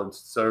unpredictable and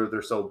so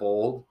they're so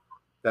bold,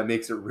 that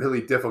makes it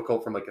really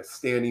difficult from like a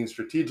standing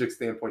strategic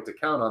standpoint to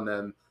count on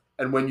them.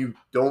 And when you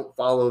don't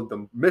follow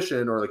the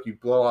mission, or like you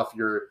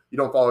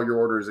don't follow your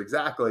orders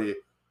exactly,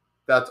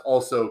 that's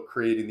also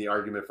creating the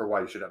argument for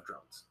why you should have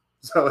drones.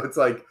 So it's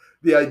like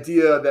the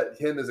idea that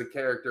him as a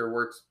character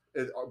works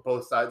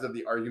both sides of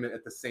the argument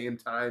at the same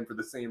time for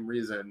the same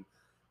reason.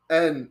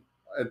 And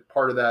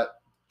part of that,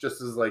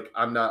 just as like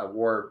I'm not a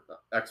war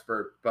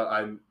expert, but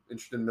I'm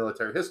interested in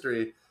military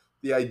history,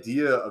 the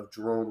idea of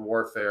drone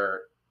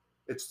warfare,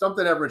 it's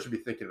something everyone should be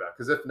thinking about,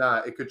 because if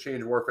not, it could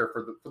change warfare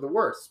for the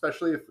worse,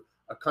 especially if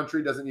a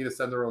country doesn't need to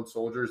send their own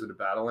soldiers into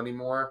battle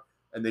anymore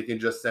and they can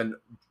just send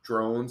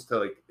drones to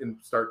like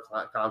start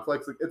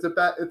conflicts. Like it's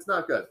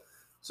not good.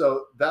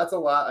 So that's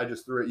a lot I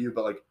just threw at you,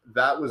 but like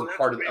that was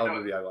part of the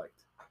movie I liked.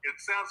 It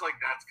sounds like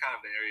that's kind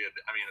of the area.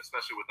 I mean,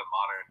 especially with the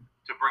modern,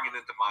 to bring it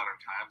into modern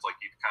times, like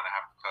you kind of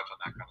have to touch on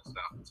that kind of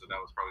stuff. And so that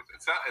was probably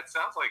it.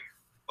 Sounds like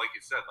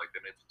you said, like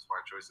they made some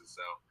smart choices.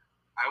 So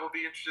I will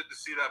be interested to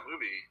see that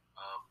movie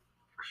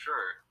for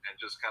sure, and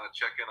just kind of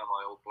check in on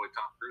my old boy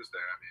Tom Cruise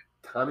there. I mean,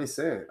 Tommy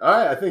Singh. All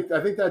right, I think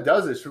that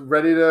does it.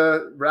 Ready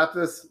to wrap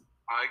this?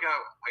 I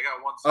got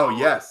one Oh song.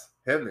 yes,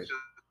 hit me.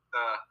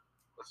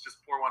 Let's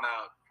just pour one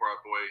out for our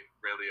boy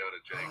Ray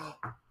Liotta, Jake.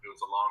 It was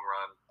a long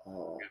run.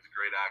 Oh. He was a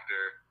great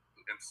actor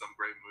in some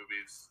great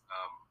movies.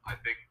 I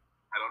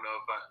don't know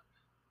if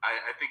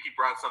I think he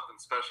brought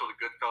something special to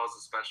Goodfellas,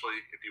 especially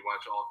if you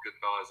watch all of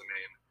Goodfellas. I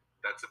mean,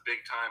 that's a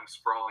big time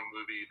sprawling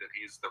movie that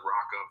he's the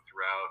rock of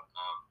throughout.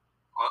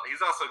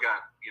 He's also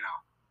got,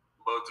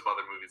 loads of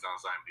other movies on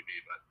his IMDb,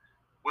 but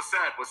was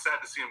sad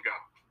to see him go.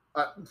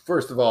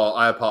 First of all,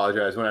 I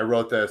apologize. When I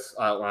wrote this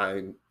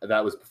outline,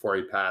 that was before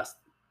he passed.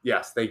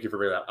 Yes, thank you for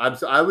bringing that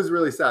up. I was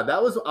really sad.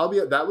 That was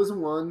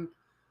one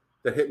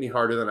that hit me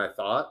harder than I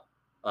thought.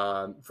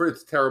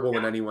 It's terrible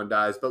when anyone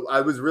dies, but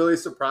I was really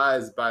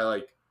surprised by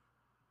like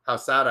how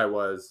sad I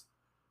was.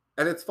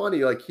 And it's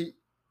funny, like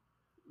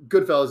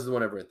Goodfellas is the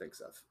one everyone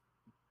thinks of.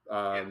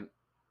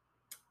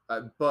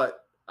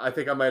 But I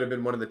think I might have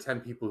been one of the 10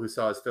 people who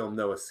saw his film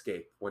No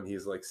Escape when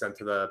he's like sent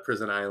to the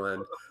prison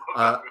island.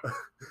 But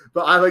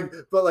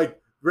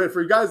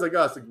for guys like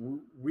us, like,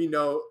 we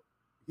know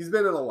he's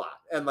been in a lot,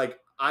 and like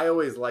I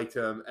always liked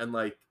him. And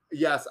like,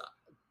 yes,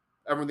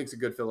 everyone thinks of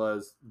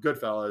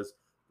Goodfellas.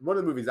 One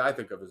of the movies I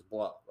think of is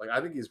Blow. Like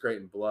I think he's great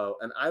in Blow,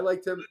 and I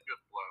liked him.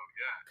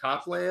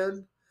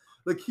 Copland,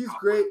 like he's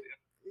great.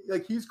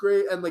 Like he's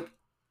great, and like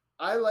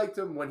I liked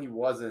him when he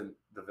wasn't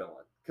the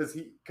villain, because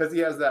he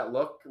has that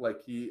look.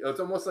 Like it's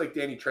almost like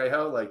Danny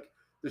Trejo. Like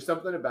there's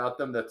something about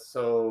them that's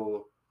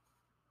so.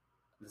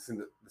 This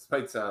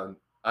might sound,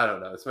 I don't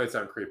know. This might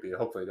sound creepy.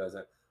 Hopefully it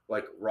doesn't.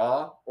 Like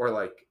raw, or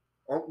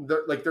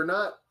they're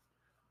not.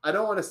 I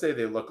don't want to say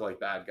they look like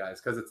bad guys,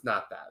 because it's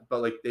not that,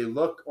 but like they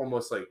look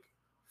almost like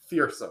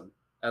fearsome.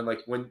 And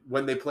like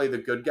when they play the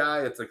good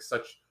guy, it's like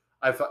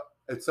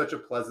it's such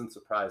a pleasant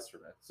surprise for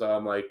me. So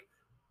I'm like,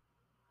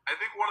 I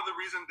think one of the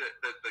reasons that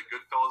the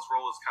Goodfellas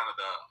role is kind of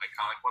the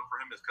iconic one for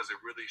him is because it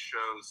really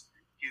shows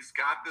he's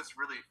got this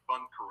really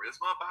fun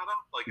charisma about him.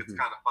 Like it's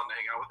kind of fun to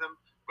hang out with him,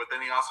 but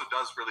then he also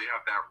does really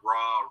have that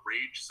raw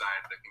rage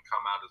side that can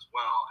come out as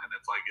well. And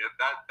it's like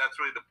that's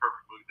really the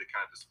perfect movie that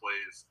kind of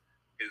displays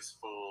his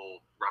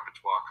full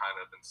repertoire, kind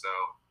of. And so,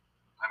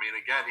 I mean,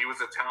 again, he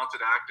was a talented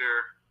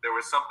actor. There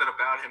was something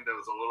about him that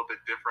was a little bit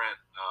different.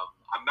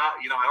 I'm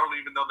not, I don't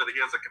even know that he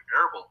has a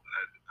comparable.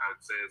 I would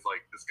say is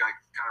like this guy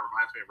kind of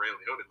reminds me of Ray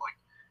Liotta. Like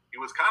he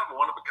was kind of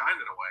one of a kind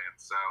in a way. And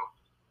so,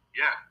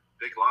 yeah,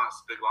 big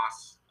loss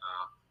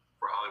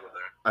for Hollywood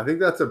there. I think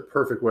that's a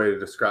perfect way to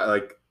describe.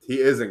 Like he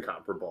is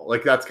incomparable.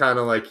 Like that's kind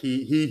of like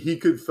he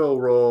could fill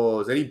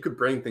roles and he could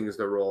bring things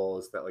to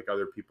roles that like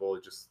other people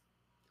just.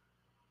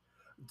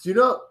 Do you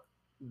know?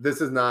 This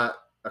is not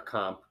a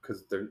comp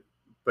because they're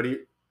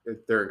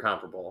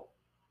incomparable.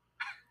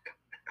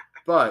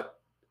 But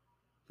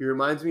he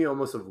reminds me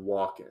almost of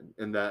Walken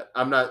in that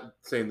I'm not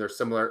saying they're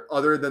similar,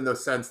 other than the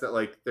sense that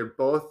like they're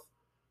both.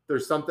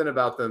 There's something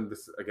about them.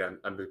 This again,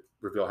 I'm gonna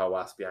reveal how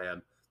waspy I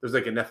am. There's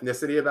like an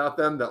ethnicity about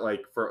them that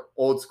like for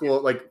old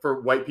school, like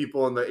for white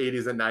people in the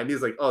 80s and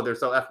 90s, like, oh, they're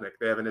so ethnic.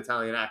 They have an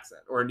Italian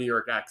accent or a New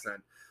York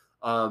accent.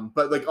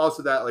 But like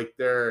also that like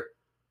they're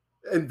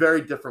in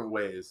very different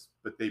ways,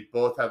 but they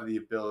both have the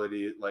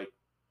ability, like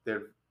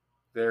they're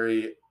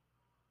very,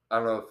 I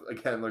don't know if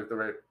again, like the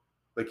very,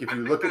 like if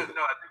you look at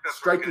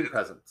striking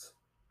presence.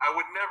 I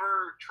would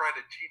never try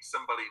to teach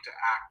somebody to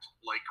act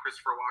like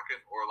Christopher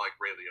Walken or like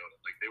Ray Liotta.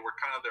 Like they were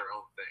kind of their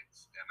own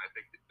things. And I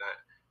think that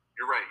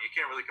you're right. You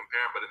can't really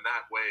compare them, but in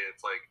that way,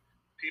 it's like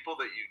people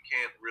that you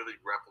can't really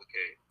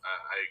replicate.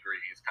 I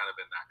agree. He's kind of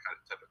in that kind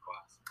of type of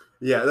class.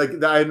 Yeah, like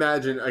I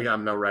imagine.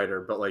 I'm no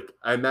writer, but like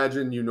I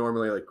imagine you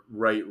normally like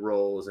write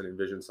roles and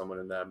envision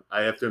someone in them.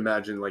 I have to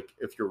imagine like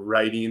if you're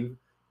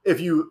writing, if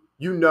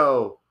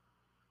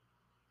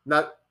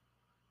not.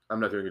 I'm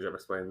not doing a good job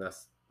explaining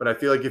this, but I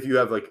feel like if you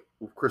have like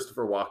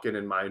Christopher Walken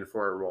in mind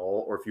for a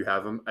role, or if you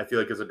have him, I feel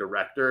like as a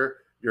director,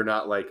 you're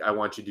not like, I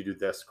want you to do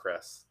this,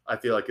 Chris. I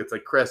feel like it's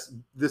like, Chris,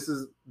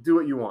 do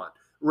what you want.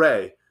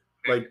 Ray,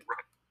 like,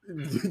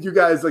 you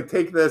guys like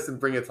take this and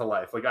bring it to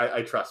life. Like,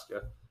 I trust you.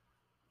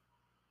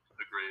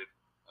 Agreed.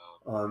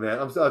 Oh man,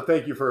 I'm so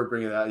thank you for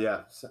bringing that.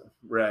 Yeah,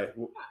 Ray,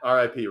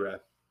 R.I.P. Ray. R.I.P.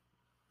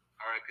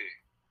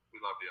 We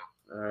love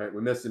you. All right,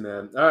 we miss you,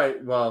 man. All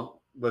right,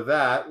 well, with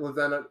that,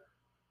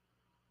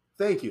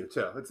 thank you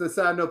too. It's a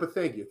sad note, but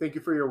thank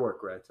you for your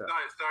work, Ray. Too. Sorry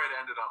to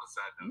end it on a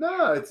sad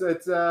note.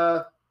 No,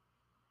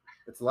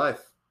 it's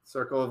life,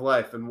 circle of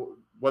life, and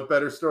what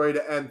better story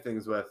to end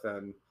things with?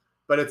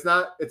 But it's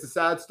not. It's a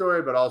sad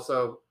story, but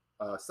also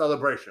a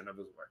celebration of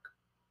his work.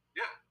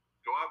 Yeah,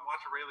 go out and watch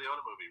a Ray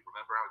Liotta movie.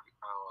 Remember how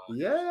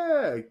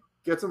yeah,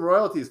 get some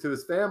royalties to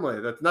his family.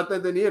 That's not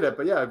that they need it,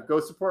 but yeah, go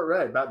support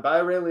Ray. Buy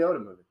a Ray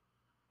Liotta movie.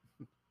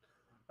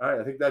 All right,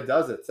 I think that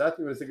does it. Seth,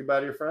 you want to say goodbye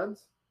to your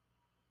friends?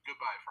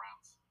 Goodbye,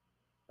 friends.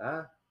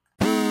 Ah.